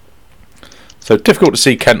 So difficult to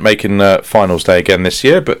see Kent making finals day again this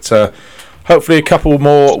year, but hopefully a couple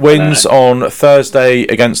more wins on Thursday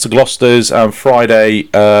against the Gloucesters and Friday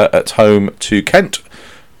at home to Kent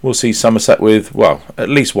we'll see Somerset with, well, at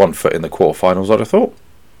least 1 foot in the quarterfinals, I'd have thought.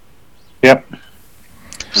 Yep.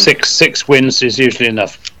 Six wins is usually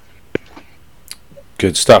enough.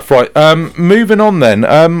 Good stuff. Right, moving on then.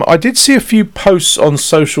 I did see a few posts on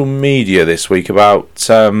social media this week about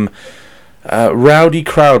rowdy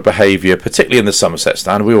crowd behaviour, particularly in the Somerset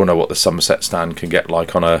stand. We all know what the Somerset stand can get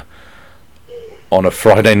like on a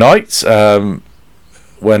Friday night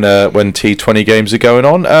when T20 games are going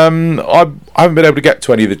on. I haven't been able to get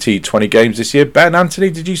to any of the T20 games this year. Ben, Anthony,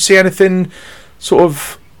 did you see anything sort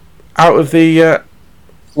of out of the...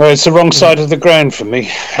 Well, it's the wrong side of the ground for me,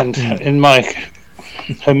 and in my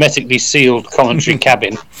hermetically sealed commentary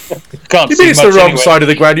cabin, can't You see mean it's much the wrong anyway. side of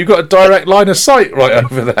the ground? You've got a direct line of sight right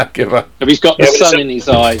over there, Giver. Have you got the sun in his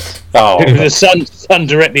eyes? Oh, With the sun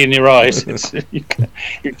directly in your eyes, you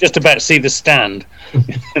just about see the stand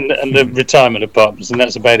and the retirement apartments, and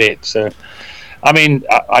that's about it. So, I mean,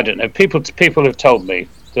 I don't know. People have told me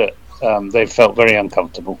that they felt very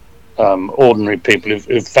uncomfortable. Ordinary people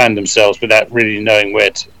who've found themselves without really knowing where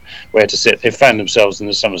to sit. They've found themselves in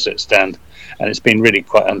the Somerset stand, and it's been really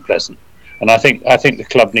quite unpleasant. And I think the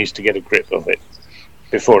club needs to get a grip of it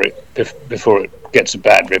before it gets a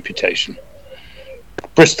bad reputation.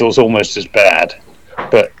 Bristol's almost as bad,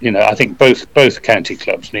 but I think both county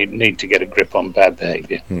clubs need to get a grip on bad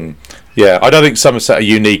behaviour. yeah. I don't think Somerset are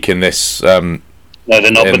unique in this. No,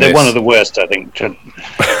 they're not, but they're one of the worst, I think. I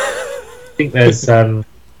think there's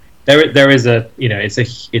there is a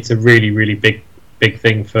it's a really really big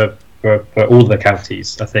thing for all the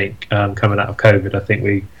counties. I think coming out of COVID, I think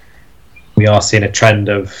we are seeing a trend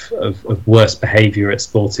of worse behaviour at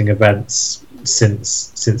sporting events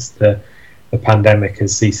since the pandemic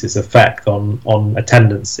has ceased its effect on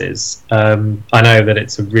attendances. I know that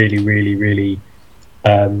it's a really really really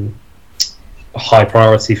high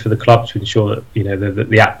priority for the club to ensure that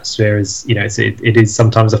the atmosphere is it is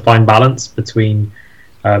sometimes a fine balance between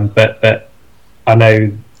but I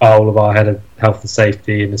know all of our head of health and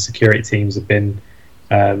safety and the security teams have been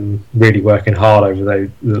really working hard over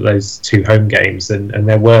those 2 home games, and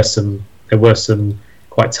there were some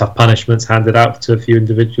quite tough punishments handed out to a few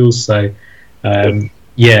individuals. So the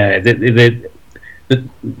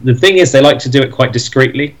thing is, they like to do it quite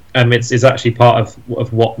discreetly. It's actually part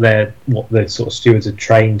of what the sort of stewards are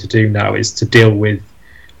trained to do now, is to deal with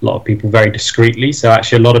a lot of people very discreetly. So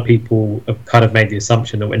actually a lot of people have kind of made the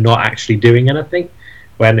assumption that we're not actually doing anything,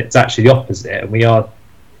 when it's actually the opposite, and we are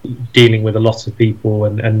dealing with a lot of people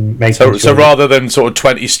and making so rather than sort of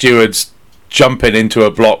 20 stewards jumping into a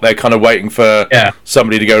block, they're kind of waiting for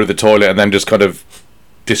somebody to go to the toilet and then just kind of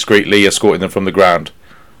discreetly escorting them from the ground.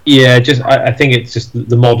 Yeah, I think it's just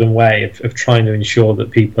the modern way of trying to ensure that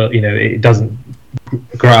people, it doesn't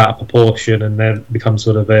grow out of proportion and then become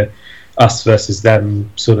sort of a us versus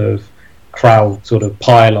them sort of crowd sort of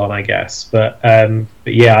pile on, I guess. But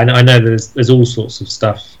yeah, I know there's all sorts of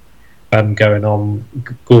stuff going on.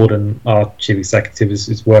 Gordon, our chief executive,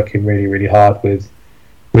 is working really really hard with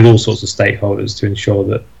all sorts of stakeholders to ensure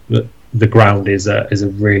that the ground is a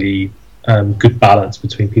really good balance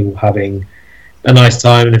between people having a nice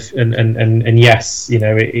time and yes,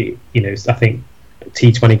 I think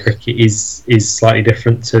T20 cricket is slightly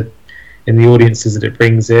different in the audiences that it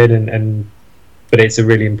brings in, but it's a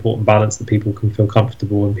really important balance that people can feel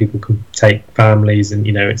comfortable and people can take families, and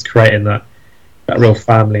it's creating that real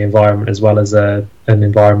family environment as well as an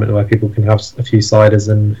environment where people can have a few ciders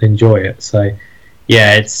and enjoy it. So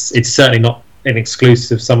yeah, it's certainly not an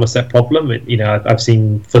exclusive Somerset problem. I've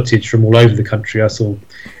seen footage from all over the country. I saw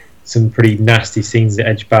some pretty nasty scenes at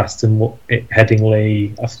Edgbaston and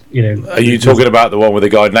Headingley. Are you talking about the one where the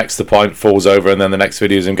guy next to the pint falls over and then the next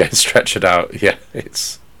video is him getting stretchered out? Yeah,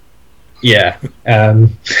 it's... Yeah,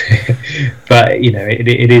 but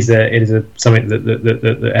it is something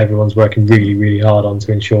that everyone's working really really hard on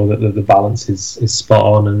to ensure that the balance is spot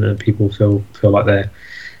on and that people feel like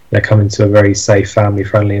they're coming to a very safe, family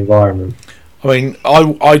friendly environment. I mean,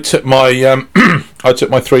 I took my I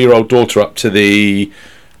took my 3-year-old daughter up to the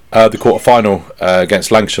quarter final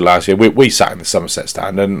against Lancashire last year. We sat in the Somerset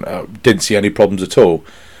stand and didn't see any problems at all.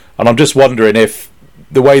 And I'm just wondering if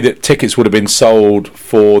the way that tickets would have been sold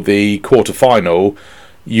for the quarter final,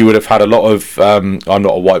 you would have had a lot of. I'm not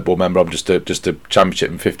a whiteboard member. I'm just a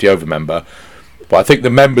championship and 50 over member. But I think the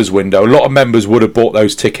members window, a lot of members would have bought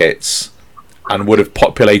those tickets and would have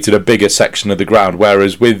populated a bigger section of the ground.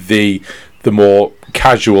 Whereas with the more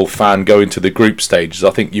casual fan going to the group stages, I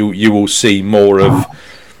think you will see more of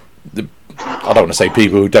I don't want to say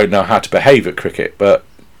people who don't know how to behave at cricket, but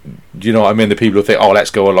do you know what I mean? The people who think, oh,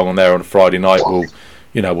 let's go along on there on a Friday night.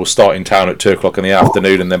 We'll start in town at 2:00 in the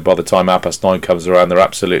afternoon, and then by the time 9:30 comes around, they're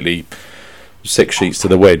absolutely 6 sheets to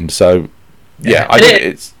the wind. So yeah, I think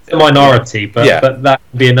it's a minority, but that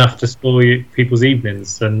would be enough to spoil people's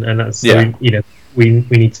evenings, and that's so we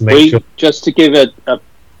need to make sure. Just to give a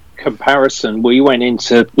comparison, we went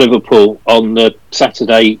into Liverpool on the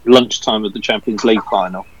Saturday lunchtime of the Champions League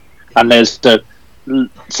final, and there's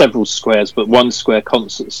several squares, but one square,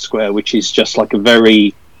 Concert Square, which is just like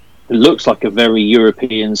it looks like a very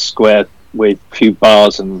European square with a few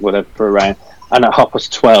bars and whatever around. And at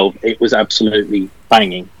 12:30, it was absolutely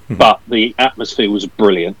banging. But the atmosphere was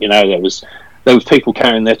brilliant. There was people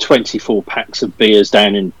carrying their 24 packs of beers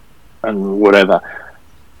down and whatever.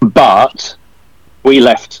 But we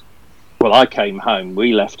left. Well, I came home.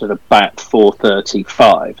 We left at about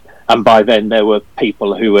 4:35, and by then there were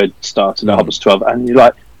people who had started at 12:30, and you're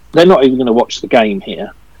like, they're not even going to watch the game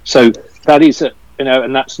here. So that is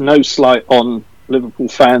and that's no slight on Liverpool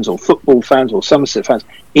fans or football fans or Somerset fans.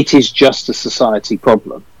 It is just a society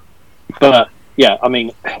problem. But yeah, I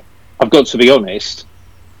mean, I've got to be honest,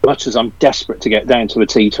 much as I'm desperate to get down to a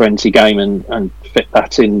T20 game and fit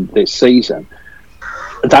that in this season,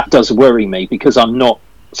 that does worry me, because I'm not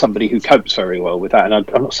somebody who copes very well with that, and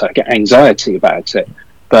I'm not saying I get anxiety about it,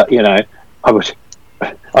 but I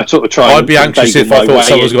sort of try. I'd be anxious if I thought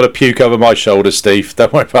someone was going to puke over my shoulder, Steve.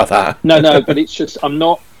 Don't worry about that. No, but it's just I'm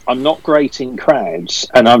not great in crowds,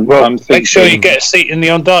 and I'm thinking, make sure you get a seat in the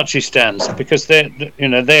Ondarchi stands, because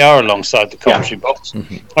they are alongside the commentary box,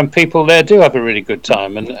 and people there do have a really good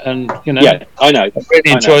time, and yeah, I know,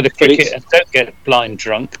 really enjoy the cricket and don't get blind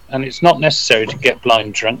drunk, and it's not necessary to get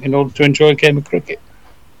blind drunk in order to enjoy a game of cricket.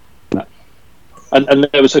 No. And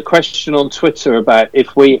there was a question on Twitter about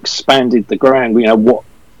if we expanded the ground, what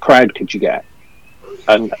crowd could you get,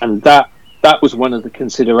 and that was one of the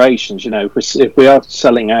considerations. If we are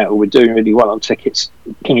selling out or we're doing really well on tickets,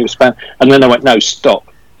 can you expand? And then I went, no, stop,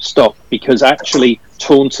 because actually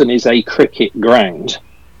Taunton is a cricket ground,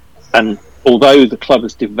 and although the club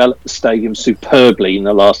has developed the stadium superbly in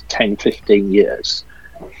the last 10-15 years,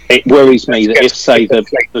 it worries me that if, say, the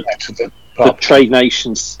Trade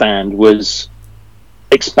Nations stand was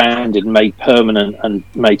expanded and made permanent and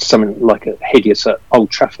made something like a hideous at Old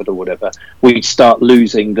Trafford or whatever, we'd start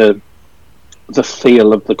losing the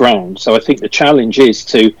feel of the ground. So I think the challenge is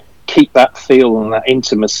to keep that feel and that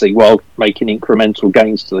intimacy while making incremental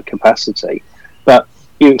gains to the capacity. But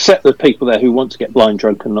you accept the people there who want to get blind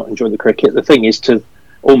drunk and not enjoy the cricket. The thing is to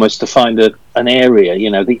find an area,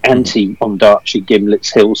 the anti-Ondarchi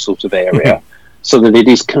Gimlets Hill sort of area, so that it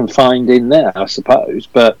is confined in there, I suppose.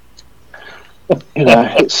 But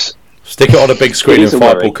it's stick it on a big screen in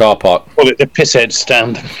Firepool car park. Call it the Pisshead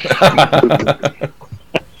stand.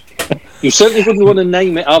 You certainly wouldn't want to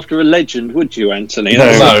name it after a legend, would you, Anthony?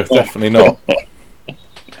 No, definitely not.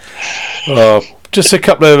 Just a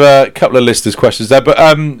couple of listeners' questions there, but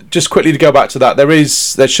just quickly to go back to that,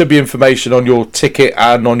 there should be information on your ticket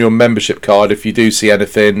and on your membership card if you do see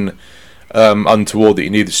anything untoward that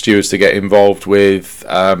you need the stewards to get involved with.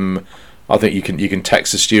 I think you can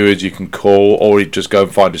text the stewards, you can call, or you just go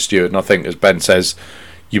and find a steward. And I think, as Ben says,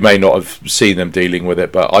 you may not have seen them dealing with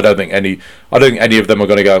it, but I don't think any of them are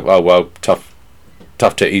going to go, oh well, tough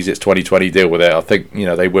titties, it's 2020, deal with it. I think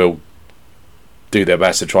they will do their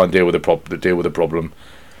best to try and deal with the problem.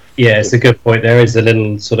 Yeah, it's a good point. There is a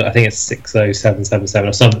little sort of, I think it's 60777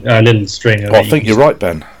 or some a little string. I think you're right,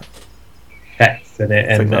 Ben. Text and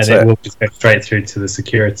it will just go straight through to the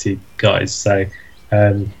security guys. So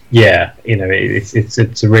it's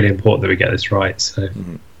really important that we get this right. So.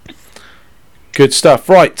 Mm-hmm. Good stuff.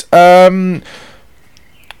 Right. Couple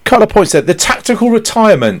of points there. The tactical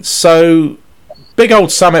retirements. So, big old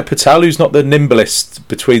Samet Patel, who's not the nimblest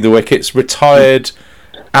between the wickets, retired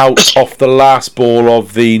out off the last ball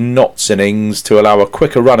of the Notts innings to allow a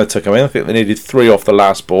quicker runner to come in. I think they needed 3 off the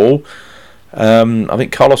last ball. I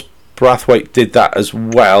think Carlos Brathwaite did that as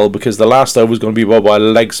well, because the last over was going to be bowled by a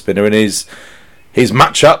leg spinner, and his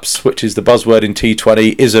matchups, which is the buzzword in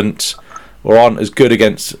T20, aren't as good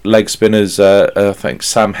against leg spinners. I think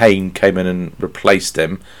Sam Hain came in and replaced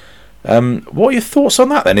him. What are your thoughts on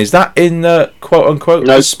that then? Is that in quote unquote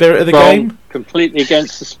the spirit of the game? Completely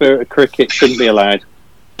against the spirit of cricket. Shouldn't be allowed.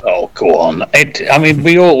 Oh, go on.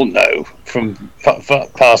 We all know from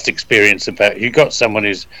past experience about you got someone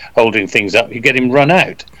who's holding things up, you get him run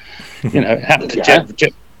out. It happened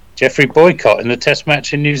to Jeffrey Boycott in the Test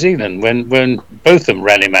match in New Zealand when both of them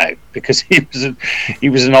ran him out because he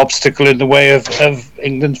was an obstacle in the way of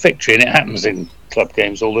England's victory, and it happens in club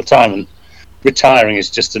games all the time. And retiring is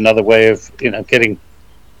just another way of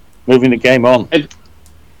moving the game on.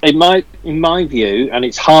 In my view, and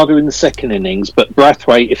it's harder in the second innings, but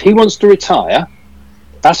Brathwaite, if he wants to retire,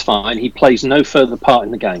 that's fine. He plays no further part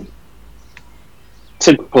in the game.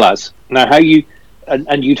 Simple as. Now, how you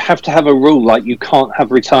and you'd have to have a rule like you can't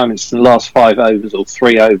have retirements in the last 5 overs or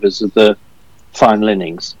 3 overs of the final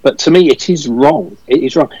innings. But to me, it is wrong. It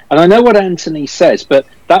is wrong. And I know what Anthony says, but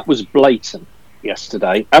that was blatant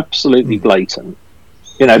yesterday. Absolutely blatant.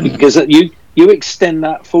 You know, because you extend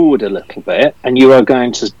that forward a little bit, and you are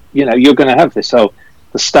going to, you know, you're going to have this. So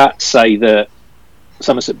the stats say that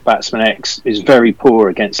Somerset batsman X is very poor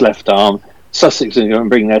against left arm. Sussex are going to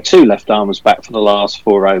bring their 2 left armers back for the last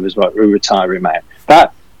 4 overs, right? We retire him out.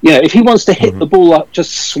 That, you know, if he wants to hit the ball up,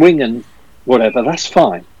 just swing and whatever, that's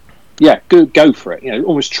fine. Yeah, go for it. You know,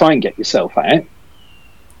 almost try and get yourself out.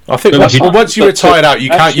 I think once you retire out, you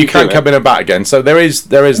can't come in and bat again. So there is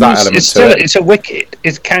that element to it. It's a wicket.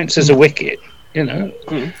 It counts as a wicket. You know,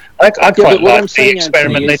 I quite like the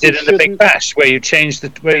experiment they did in the Big Bash, where you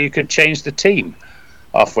could change the team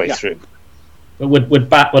halfway through. But would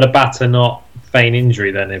a batter not feign injury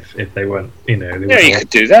then if they weren't, you know? You could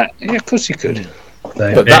do that. Yeah, of course you could.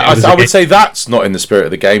 But I would say that's not in the spirit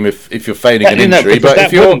of the game if you're feigning an injury. But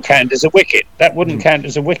that wouldn't count as a wicket. That wouldn't count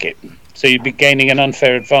as a wicket. So you'd be gaining an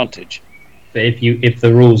unfair advantage. But if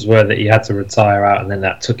the rules were that you had to retire out and then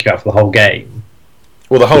that took you out for the whole game.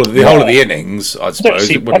 Well, the whole of the innings, I suppose.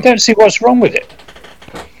 I don't see what's wrong with it.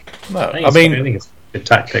 No, I think it's good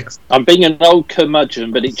tactics. I'm being an old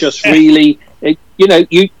curmudgeon, but it just really, you know,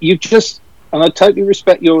 you just, and I totally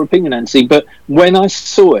respect your opinion, Nancy, but when I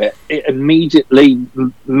saw it, it immediately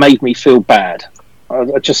made me feel bad.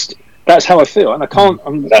 I just, that's how I feel, and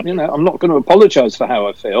I'm not going to apologise for how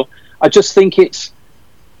I feel. I just think it's,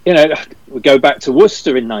 you know, we go back to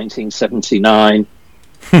Worcester in 1979.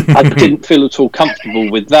 I didn't feel at all comfortable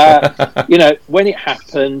with that. You know, when it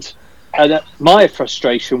happened, and my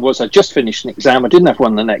frustration was I just finished an exam. I didn't have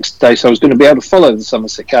one the next day, so I was going to be able to follow the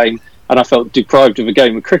Somerset game, and I felt deprived of a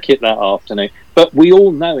game of cricket that afternoon. But we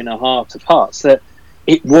all know in our heart of hearts that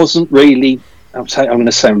it wasn't really, I'm going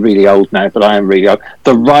to sound really old now, but I am really old,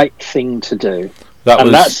 the right thing to do.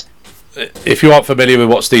 If you aren't familiar with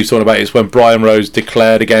what Steve's talking about, it's when Brian Rose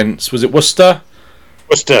declared against, was it Worcester?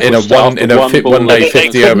 In a one-day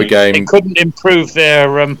 50-over game. They couldn't improve their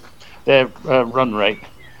run rate.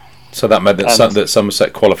 So that meant that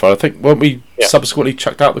Somerset qualified. I think, weren't we subsequently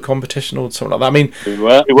chucked out the competition or something like that? I mean, we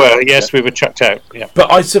were. Yes, we were chucked out. Yeah.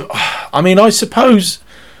 But I suppose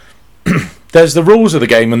there's the rules of the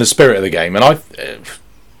game and the spirit of the game, and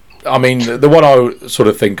I mean, the one I sort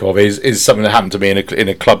of think of is something that happened to me in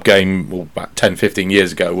a club game about 10, 15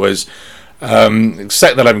 years ago. Was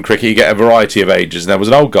second 11 cricket, you get a variety of ages, and there was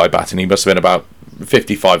an old guy batting. He must have been about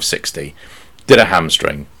 55, 60. Did a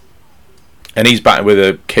hamstring. And he's batting with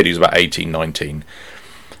a kid who's about 18, 19.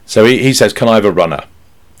 So he says, can I have a runner?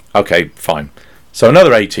 Okay, fine. So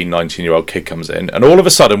another 18, 19-year-old kid comes in, and all of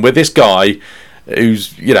a sudden, with this guy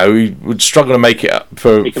who's, you know, who would struggle to make it up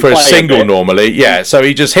for a single normally, so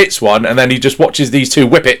he just hits one, and then he just watches these 2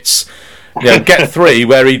 whippets, you know, get 3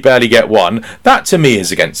 where he'd barely get 1. That, to me,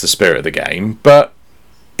 is against the spirit of the game. But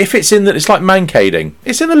if it's it's like mancading.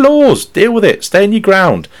 It's in the laws. Deal with it. Stay in your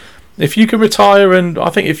ground. If you can retire, and I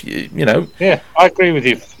think if you know, I agree with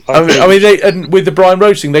you. I mean, and with the Brian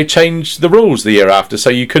Rose thing, they changed the rules the year after, so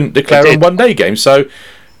you couldn't declare on one-day games. So,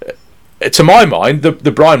 to my mind,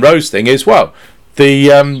 the Brian Rose thing is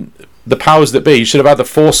the powers that be should have had the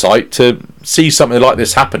foresight to see something like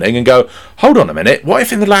this happening and go, hold on a minute, what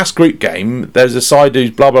if in the last group game there's a side who's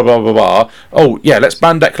blah blah blah blah blah? Oh yeah, let's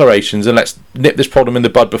ban declarations and let's nip this problem in the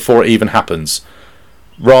bud before it even happens.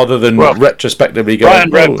 Rather than retrospectively going...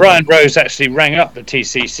 Brian Rose actually rang up the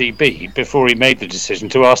TCCB before he made the decision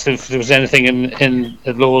to ask if there was anything in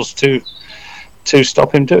the laws to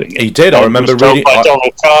stop him doing it. He did. I remember reading... By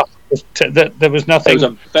Donald Carr, that there was nothing... There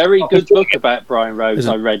was a very good book about Brian Rose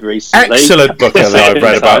I read recently. Excellent book that I've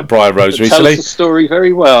read about Brian Rose recently. Tells the story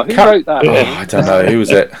very well. Who wrote that? I don't know. Who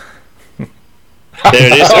was it? There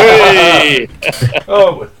it is.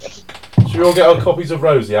 Oh... Should we all get our copies of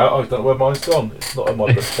Rosie out? I don't know where mine's gone. It's not on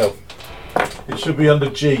my bookshelf. It should be under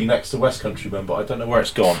G next to West Countryman, but I don't know where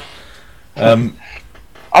it's gone. I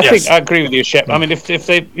think I agree with you, Shep. I mean, if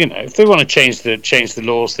they want to change the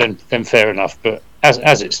laws, then fair enough. But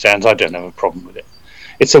as it stands, I don't have a problem with it.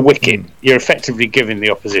 It's a wicket. You're effectively giving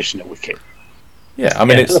the opposition a wicket. Yeah, I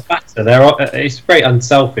mean, it's very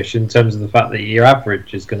unselfish in terms of the fact that your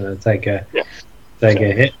average is going to take a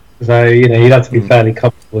hit. So, you know, you'd have to be fairly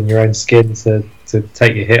comfortable in your own skin to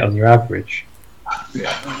take your hit on your average.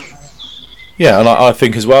 Yeah, and I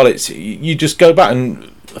think as well, it's you just go back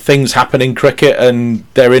and things happen in cricket and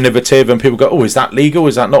they're innovative and people go, oh, is that legal?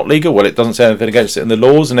 Is that not legal? Well, it doesn't say anything against it in the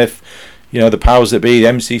laws, and if, you know, the powers that be, the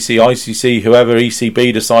MCC, ICC, whoever,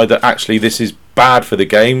 ECB decide that actually this is bad for the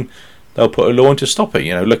game, they'll put a law in to stop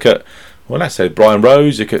it. Look at, well, let's say Brian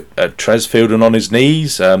Rose, look at Tresfielding on his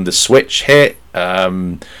knees, the switch hit,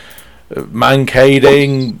 mancading.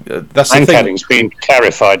 That's the thing. Mancading's been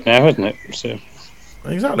clarified now, isn't it? So.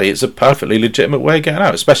 Exactly, it's a perfectly legitimate way of getting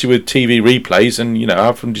out, especially with TV replays. And how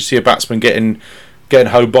often do you see a batsman getting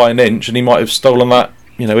home by an inch, and he might have stolen that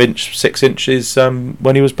 6 inches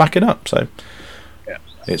when he was backing up. So yeah.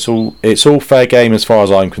 It's all fair game as far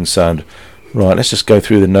as I'm concerned. Right, let's just go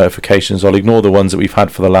through the notifications. I'll ignore the ones that we've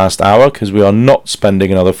had for the last hour because we are not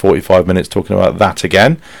spending another 45 minutes talking about that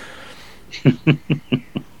again.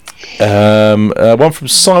 One from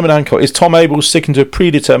Simon Hancock. Is Tom Abel sticking to a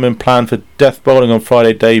predetermined plan for death bowling on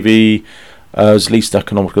Friday? Davey was least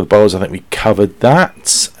economical of the bowlers. I think we covered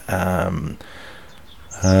that.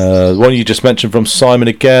 One you just mentioned from Simon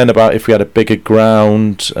again about if we had a bigger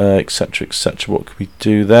ground, etc., etc. What could we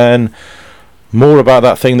do then? More about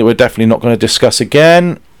that thing that we're definitely not going to discuss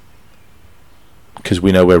again because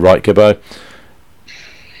we know we're right, Gibbo.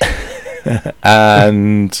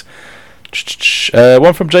 And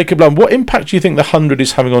one from Jacob Lund. What impact do you think the 100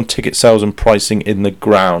 is having on ticket sales and pricing in the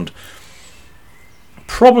ground?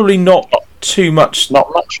 Probably not too much. Not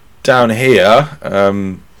much down here.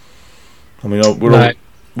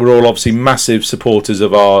 We're all obviously massive supporters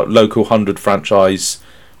of our local 100 franchise,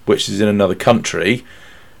 which is in another country.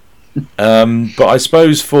 But I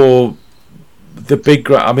suppose for the big,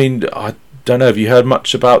 I don't know. Have you heard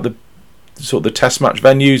much about the test match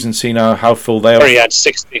venues and seen how full they are? He had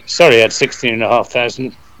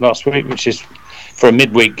 16,500 last week, which is for a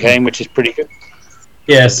midweek game, which is pretty good.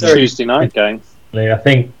 Yeah, so Tuesday night game. I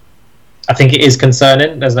think it is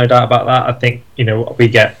concerning. There's no doubt about that. I think we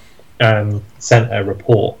get sent a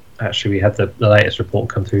report. Actually, we had the latest report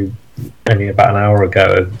come through only about an hour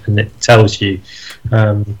ago, and it tells you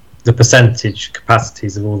the percentage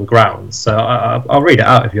capacities of all the grounds. So I'll read it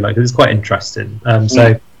out if you like, because it's quite interesting.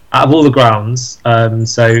 So out of all the grounds,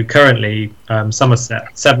 so currently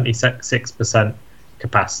Somerset 76%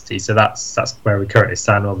 capacity. So that's where we currently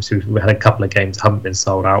stand. Obviously, we had a couple of games that haven't been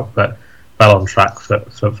sold out, but well on track for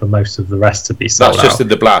most of the rest to be sold out. That's just in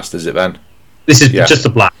the Blast, is it then? This is just a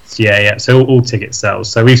Blast, yeah. So all ticket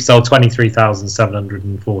sales. So we've sold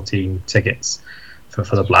 23,714 tickets for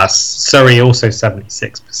the Blast. Surrey also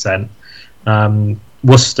 76%,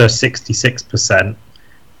 Worcester 66%,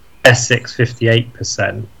 Essex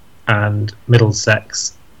 58%, and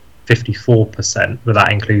Middlesex 54%. But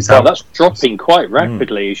that includes. Well, that's dropping quite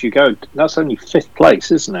rapidly as you go. That's only 5th place,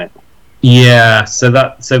 isn't it? Yeah.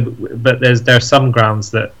 But there are some grounds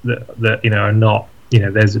that are not.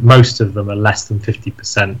 There's most of them are less than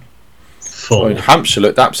 50% full. Hampshire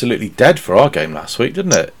looked absolutely dead for our game last week,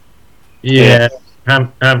 didn't it? Yeah.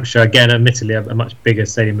 Hampshire again, admittedly, a much bigger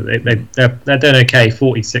stadium, but they're doing okay,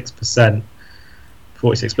 46%.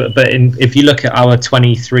 46, but if you look at our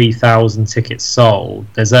 23,000 tickets sold,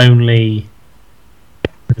 there's only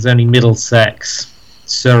Middlesex,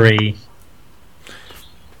 Surrey,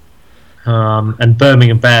 and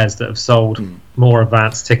Birmingham Bears that have sold more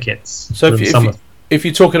advanced tickets. So if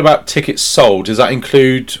you're talking about tickets sold, does that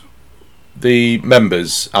include the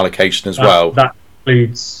members allocation as well? That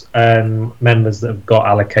includes members that have got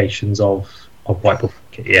allocations of White Ball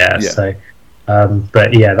Cricket. Yeah. So,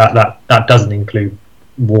 but yeah, that doesn't include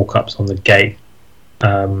walk-ups on the gate.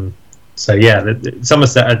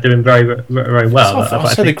 Somerset are doing very, very well. So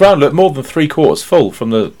I say the ground looked more than 3/4 full from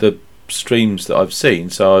the streams that I've seen.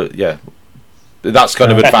 So yeah, that's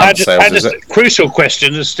kind of advanced sales. Is it? Crucial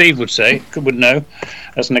question, as Steve would say, would know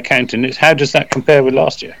as an accountant, is how does that compare with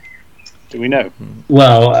last year? Do we know?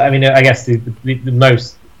 Well, I guess the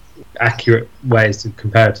most accurate way is to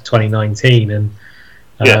compare it to 2019 and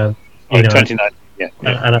 2019. Yeah.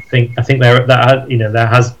 And I think there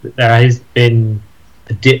has been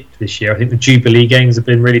a dip this year. I think the Jubilee games have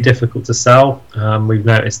been really difficult to sell. We've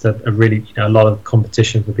noticed a lot of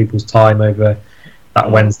competition for people's time over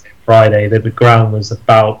that Wednesday and Friday. The ground was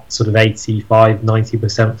about sort of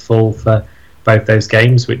 85-90% full for both those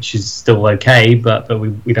games, which is still okay, but we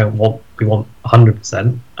want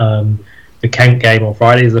 100%. The Kent game on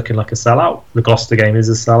Friday is looking like a sellout. The Gloucester game is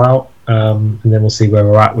a sellout, and then we'll see where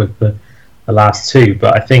we're at with the last two.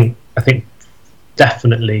 But I think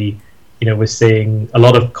definitely, we're seeing a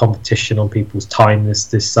lot of competition on people's time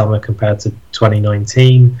this summer compared to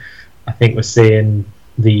 2019. I think we're seeing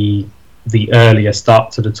the earlier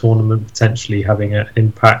start to the tournament potentially having an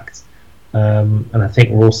impact, and I think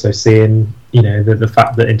we're also seeing the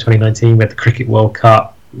fact that in 2019 we had the Cricket World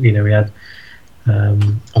Cup. We had a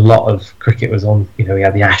lot of cricket was on. We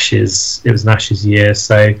had the Ashes. It was an Ashes year,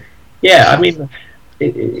 so yeah.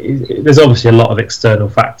 There's obviously a lot of external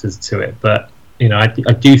factors to it, but I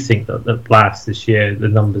do think that Blast this year, the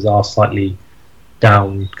numbers are slightly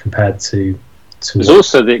down compared to there's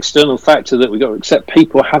also the external factor that we've got to accept.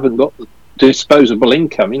 People haven't got the disposable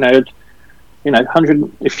income. 100.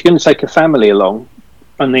 If you're going to take a family along,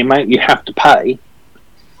 and the amount you have to pay,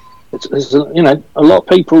 it's a lot of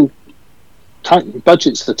people. Tight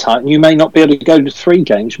budgets are tight, and you may not be able to go to 3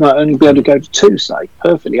 games. You might only be able to go to 2. Say,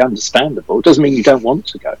 perfectly understandable. It doesn't mean you don't want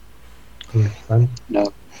to go.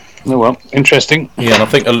 No. Oh well, interesting. Yeah, and I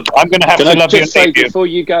think I'm going to have to love you. Say before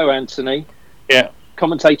you go, Anthony. Yeah.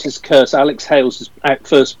 Commentators curse. Alex Hales is at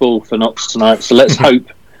first ball for Notts tonight, so let's hope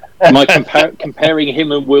my comparing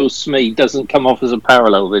him and Will Smee doesn't come off as a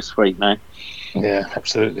parallel this week now. Yeah,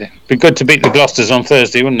 absolutely. Be good to beat the Gloucesters on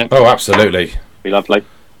Thursday, wouldn't it? Oh, absolutely. Be lovely.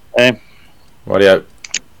 Rightio.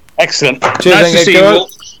 Excellent. Cheers, nice to see you all.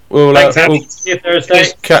 We'll See you Thursday.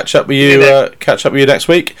 catch up with you. Catch up with you next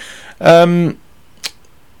week. Yeah.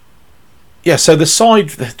 So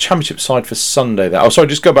the championship side for Sunday. There. Oh, sorry.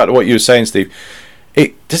 Just go back to what you were saying, Steve.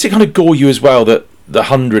 Does it kind of gore you as well that the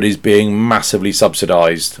 100 is being massively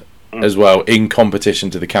subsidised as well in competition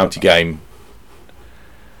to the county game?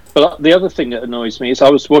 But the other thing that annoys me is I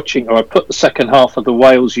was watching, or I put the second half of the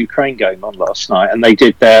Wales-Ukraine game on last night, and they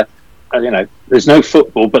did their, there's no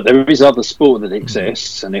football, but there is other sport that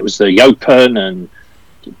exists, and it was the Open and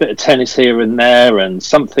a bit of tennis here and there and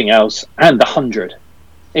something else, and the 100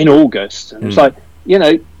 in August. And it's like,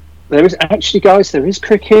 there is actually, guys, there is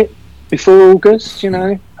cricket before August,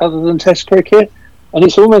 other than Test cricket. And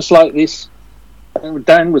it's almost like this,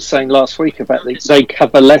 Dan was saying last week about they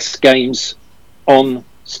cover less games on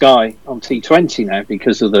Sky on T20 now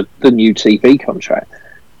because of the new TV contract.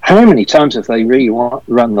 How many times have they rerun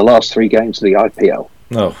the last 3 games of the IPL?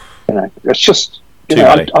 No. It's just,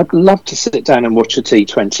 I'd love to sit down and watch a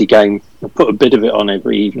T20 game and put a bit of it on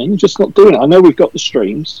every evening. You're just not doing it. I know we've got the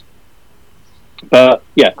streams, but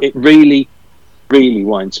yeah, it really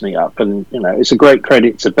winds me up, and it's a great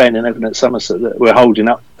credit to Ben and Evan at Somerset that we're holding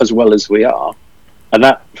up as well as we are. And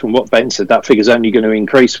that, from what Ben said, that figure's only going to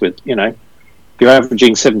increase with if you're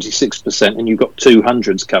averaging 76% and you've got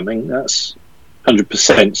 200s coming, that's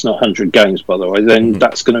 100%. It's not 100 games, by the way. Then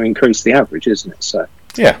that's going to increase the average, isn't it? So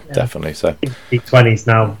yeah. Definitely. So T20s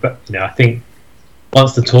now, but I think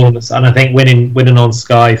once the tournaments, and I think winning on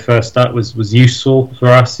Sky first up was useful for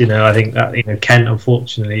us. I think that Kent,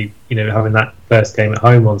 unfortunately, having that first game at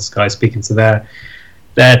home on Sky, speaking to their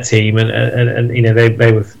team, and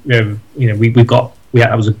they were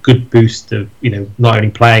that was a good boost of not only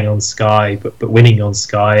playing on Sky but winning on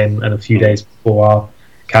Sky, and a few days before our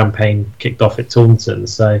campaign kicked off at Taunton.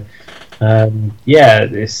 So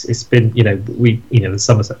it's been the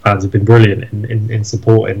Somerset fans have been brilliant in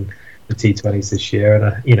supporting the T20s this year, and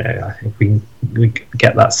I think we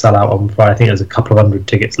get that sellout on Friday. I think there's a couple of 100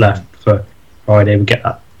 tickets left for Friday. We get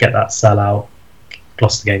that sellout.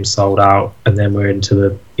 Gloucester game sold out, and then we're into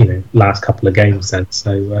the last couple of games then.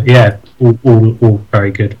 So all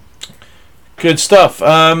very good. Good stuff.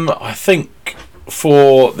 I think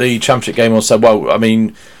for the championship game also,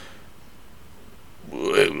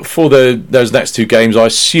 for those next 2 games, I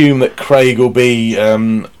assume that Craig will be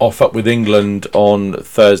off up with England on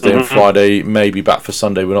Thursday and Friday, maybe back for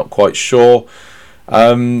Sunday. We're not quite sure.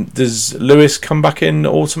 Does Lewis come back in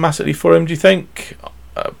automatically for him, do you think?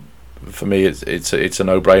 For me, it's a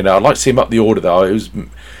no-brainer. I'd like to see him up the order, though. It was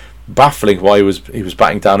baffling why he was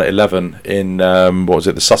batting down at 11 in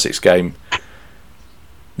the Sussex game.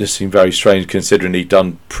 This seemed very strange considering he'd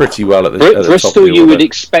done pretty well at the Bristol. At the top of the You order. would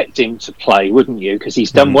expect him to play, wouldn't you? Because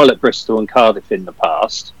he's done well at Bristol and Cardiff in the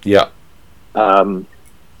past. Yeah. So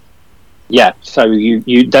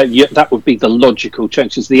that would be the logical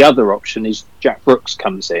change. Because the other option is Jack Brooks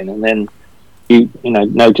comes in, and then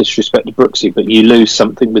no disrespect to Brooksy, but you lose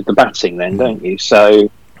something with the batting then, don't you? So,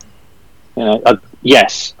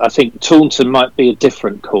 yes, I think Taunton might be a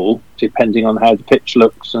different call depending on how the pitch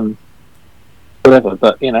looks and whatever.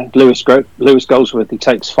 But Lewis Goldsworthy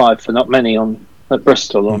takes 5 for not many at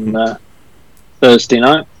Bristol on Thursday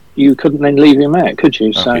night. You couldn't then leave him out, could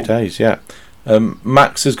you? Happy days, yeah.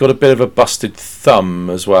 Max has got a bit of a busted thumb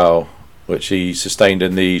as well, which he sustained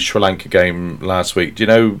in the Sri Lanka game last week. Do you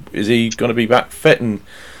know, is he going to be back fit? And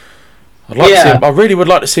I'd like to see him, I really would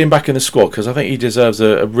like to see him back in the squad because I think he deserves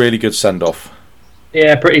a really good send-off.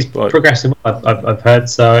 Yeah, he's progressing well, I've heard.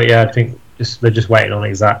 So yeah, I think they're just waiting on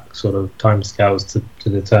exact sort of timescales to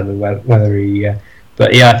determine whether he.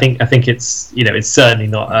 But yeah, I think it's it's certainly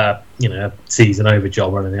not a season over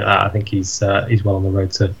job or anything like that. I think he's well on the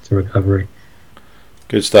road to recovery.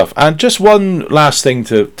 Good stuff. And just one last thing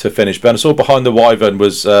to finish, Ben. I saw Behind the Wyvern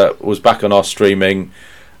was back on our streaming.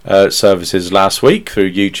 services last week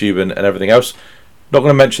through YouTube and everything else. Not going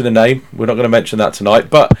to mention the name. We're not going to mention that tonight,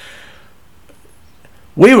 but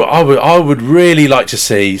I would really like to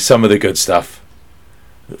see some of the good stuff.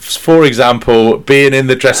 For example, being in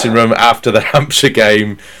the dressing room after the Hampshire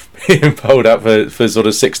game, being pulled up for sort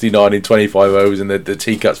of 69 in 25 overs and the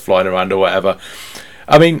teacups flying around or whatever.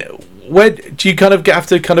 I mean, where do you kind of have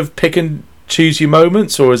to kind of pick and choose your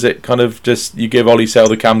moments, or is it kind of just you give Ollie Sale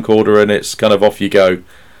the camcorder and it's kind of off you go?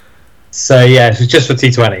 So yeah, it's just for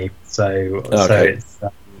T20. So Okay.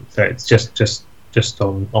 so it's just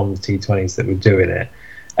on the T20s that we're doing it.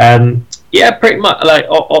 Yeah, pretty much. Like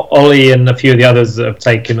Ollie and a few of the others have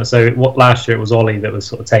taken. So last year it was Ollie that was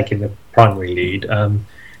sort of taking the primary lead.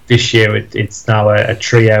 This year it's now a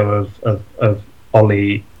trio of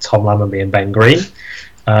Ollie, Tom Lammerby, and Ben Green.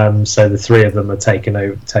 So the three of them are taking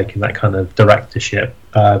that kind of directorship.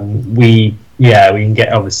 We can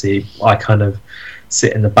get, obviously I kind of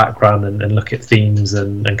sit in the background and look at themes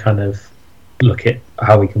and kind of look at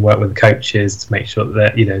how we can work with the coaches to make sure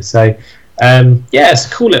that it's a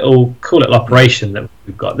cool little operation that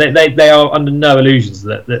we've got. They are under no illusions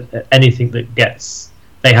that anything that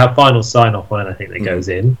they have final sign off on anything that goes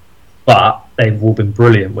in, but they've all been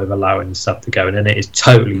brilliant with allowing stuff to go in, and it is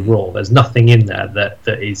totally raw. There's nothing in there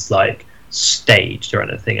that is like staged or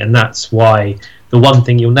anything, and that's why the one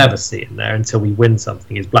thing you'll never see in there until we win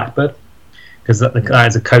something is Blackbird, because that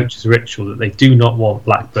is a coach's ritual that they do not want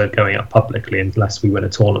Blackbird going up publicly unless we win a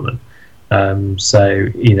tournament. So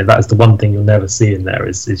that is the one thing you'll never see in there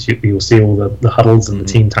is you'll see all the huddles and the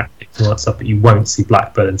team tactics and all that stuff, but you won't see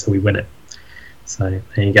Blackbird until we win it. So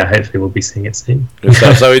there you go. Hopefully we'll be seeing it soon.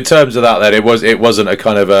 So in terms of that, then it wasn't a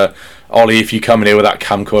kind of a Ollie, if you come in here with that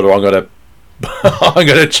camcorder, I'm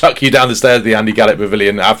gonna chuck you down the stairs of the Andy Gallop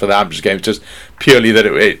Pavilion after the Hampshire games. Just purely that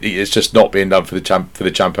it's just not being done for the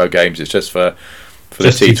Champo games. It's just for the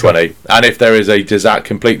T20. And if there is a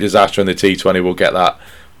complete disaster in the T20, we'll get that.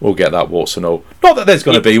 We'll get that warts and all. Not that there's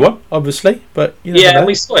going to be one, obviously, but and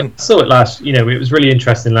we saw it last. It was really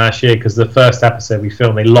interesting last year because the first episode we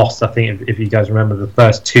filmed, they lost. I think if you guys remember the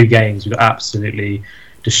first two games, we got absolutely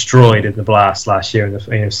destroyed in the Blast last year.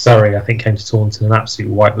 And Surrey, I think, came to Taunton and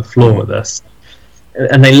absolutely wiped the floor with us.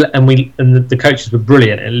 And the coaches were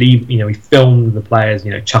brilliant. And we filmed the players,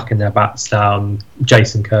 chucking their bats down.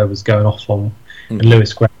 Jason Kerr was going off on, and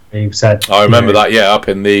Lewis Gray said, I remember that. Yeah, up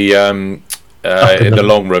in the. In the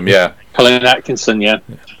long room, yeah. Colin Atkinson, yeah.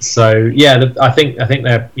 So I think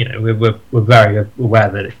they're we're very aware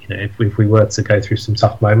that if we were to go through some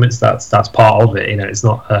tough moments, that's part of it. It's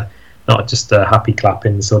not just a happy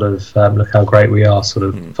clapping sort of look how great we are sort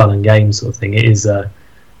of fun and games sort of thing. It is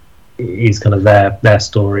kind of their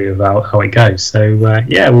story about how it goes. So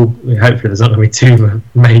hopefully there's not going to be too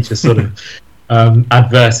major sort of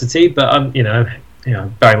adversity, but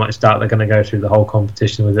very much doubt they're going to go through the whole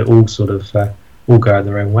competition with it all sort of all going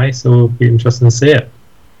their own way. So it'll be interesting to see it.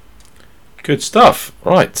 Good stuff.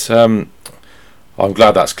 Right. I'm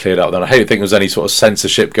glad that's cleared up then. I hate to think there was any sort of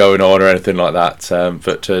censorship going on or anything like that.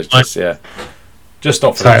 But just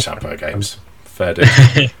not for the Champo games. Fair dues.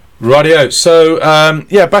 Rightio. So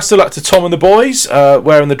best of luck to Tom and the boys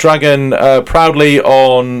wearing the Dragon proudly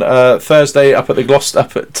on Thursday up at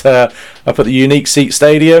the up at the Unique Seat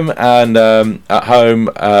Stadium, and at home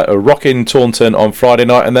rocking Taunton on Friday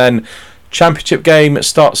night, and then Championship game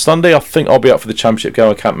starts Sunday. I think I'll be up for the Championship game.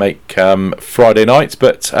 I can't make Friday night,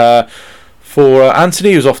 but for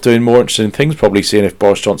Anthony, who's off doing more interesting things, probably seeing if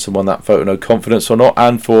Boris Johnson won that vote of no confidence or not,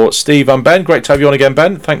 and for Steve and Ben, great to have you on again,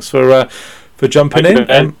 Ben. Thanks for jumping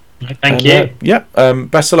in. Thank you.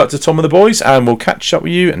 Best of luck to Tom and the boys, and we'll catch up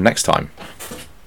with you next time.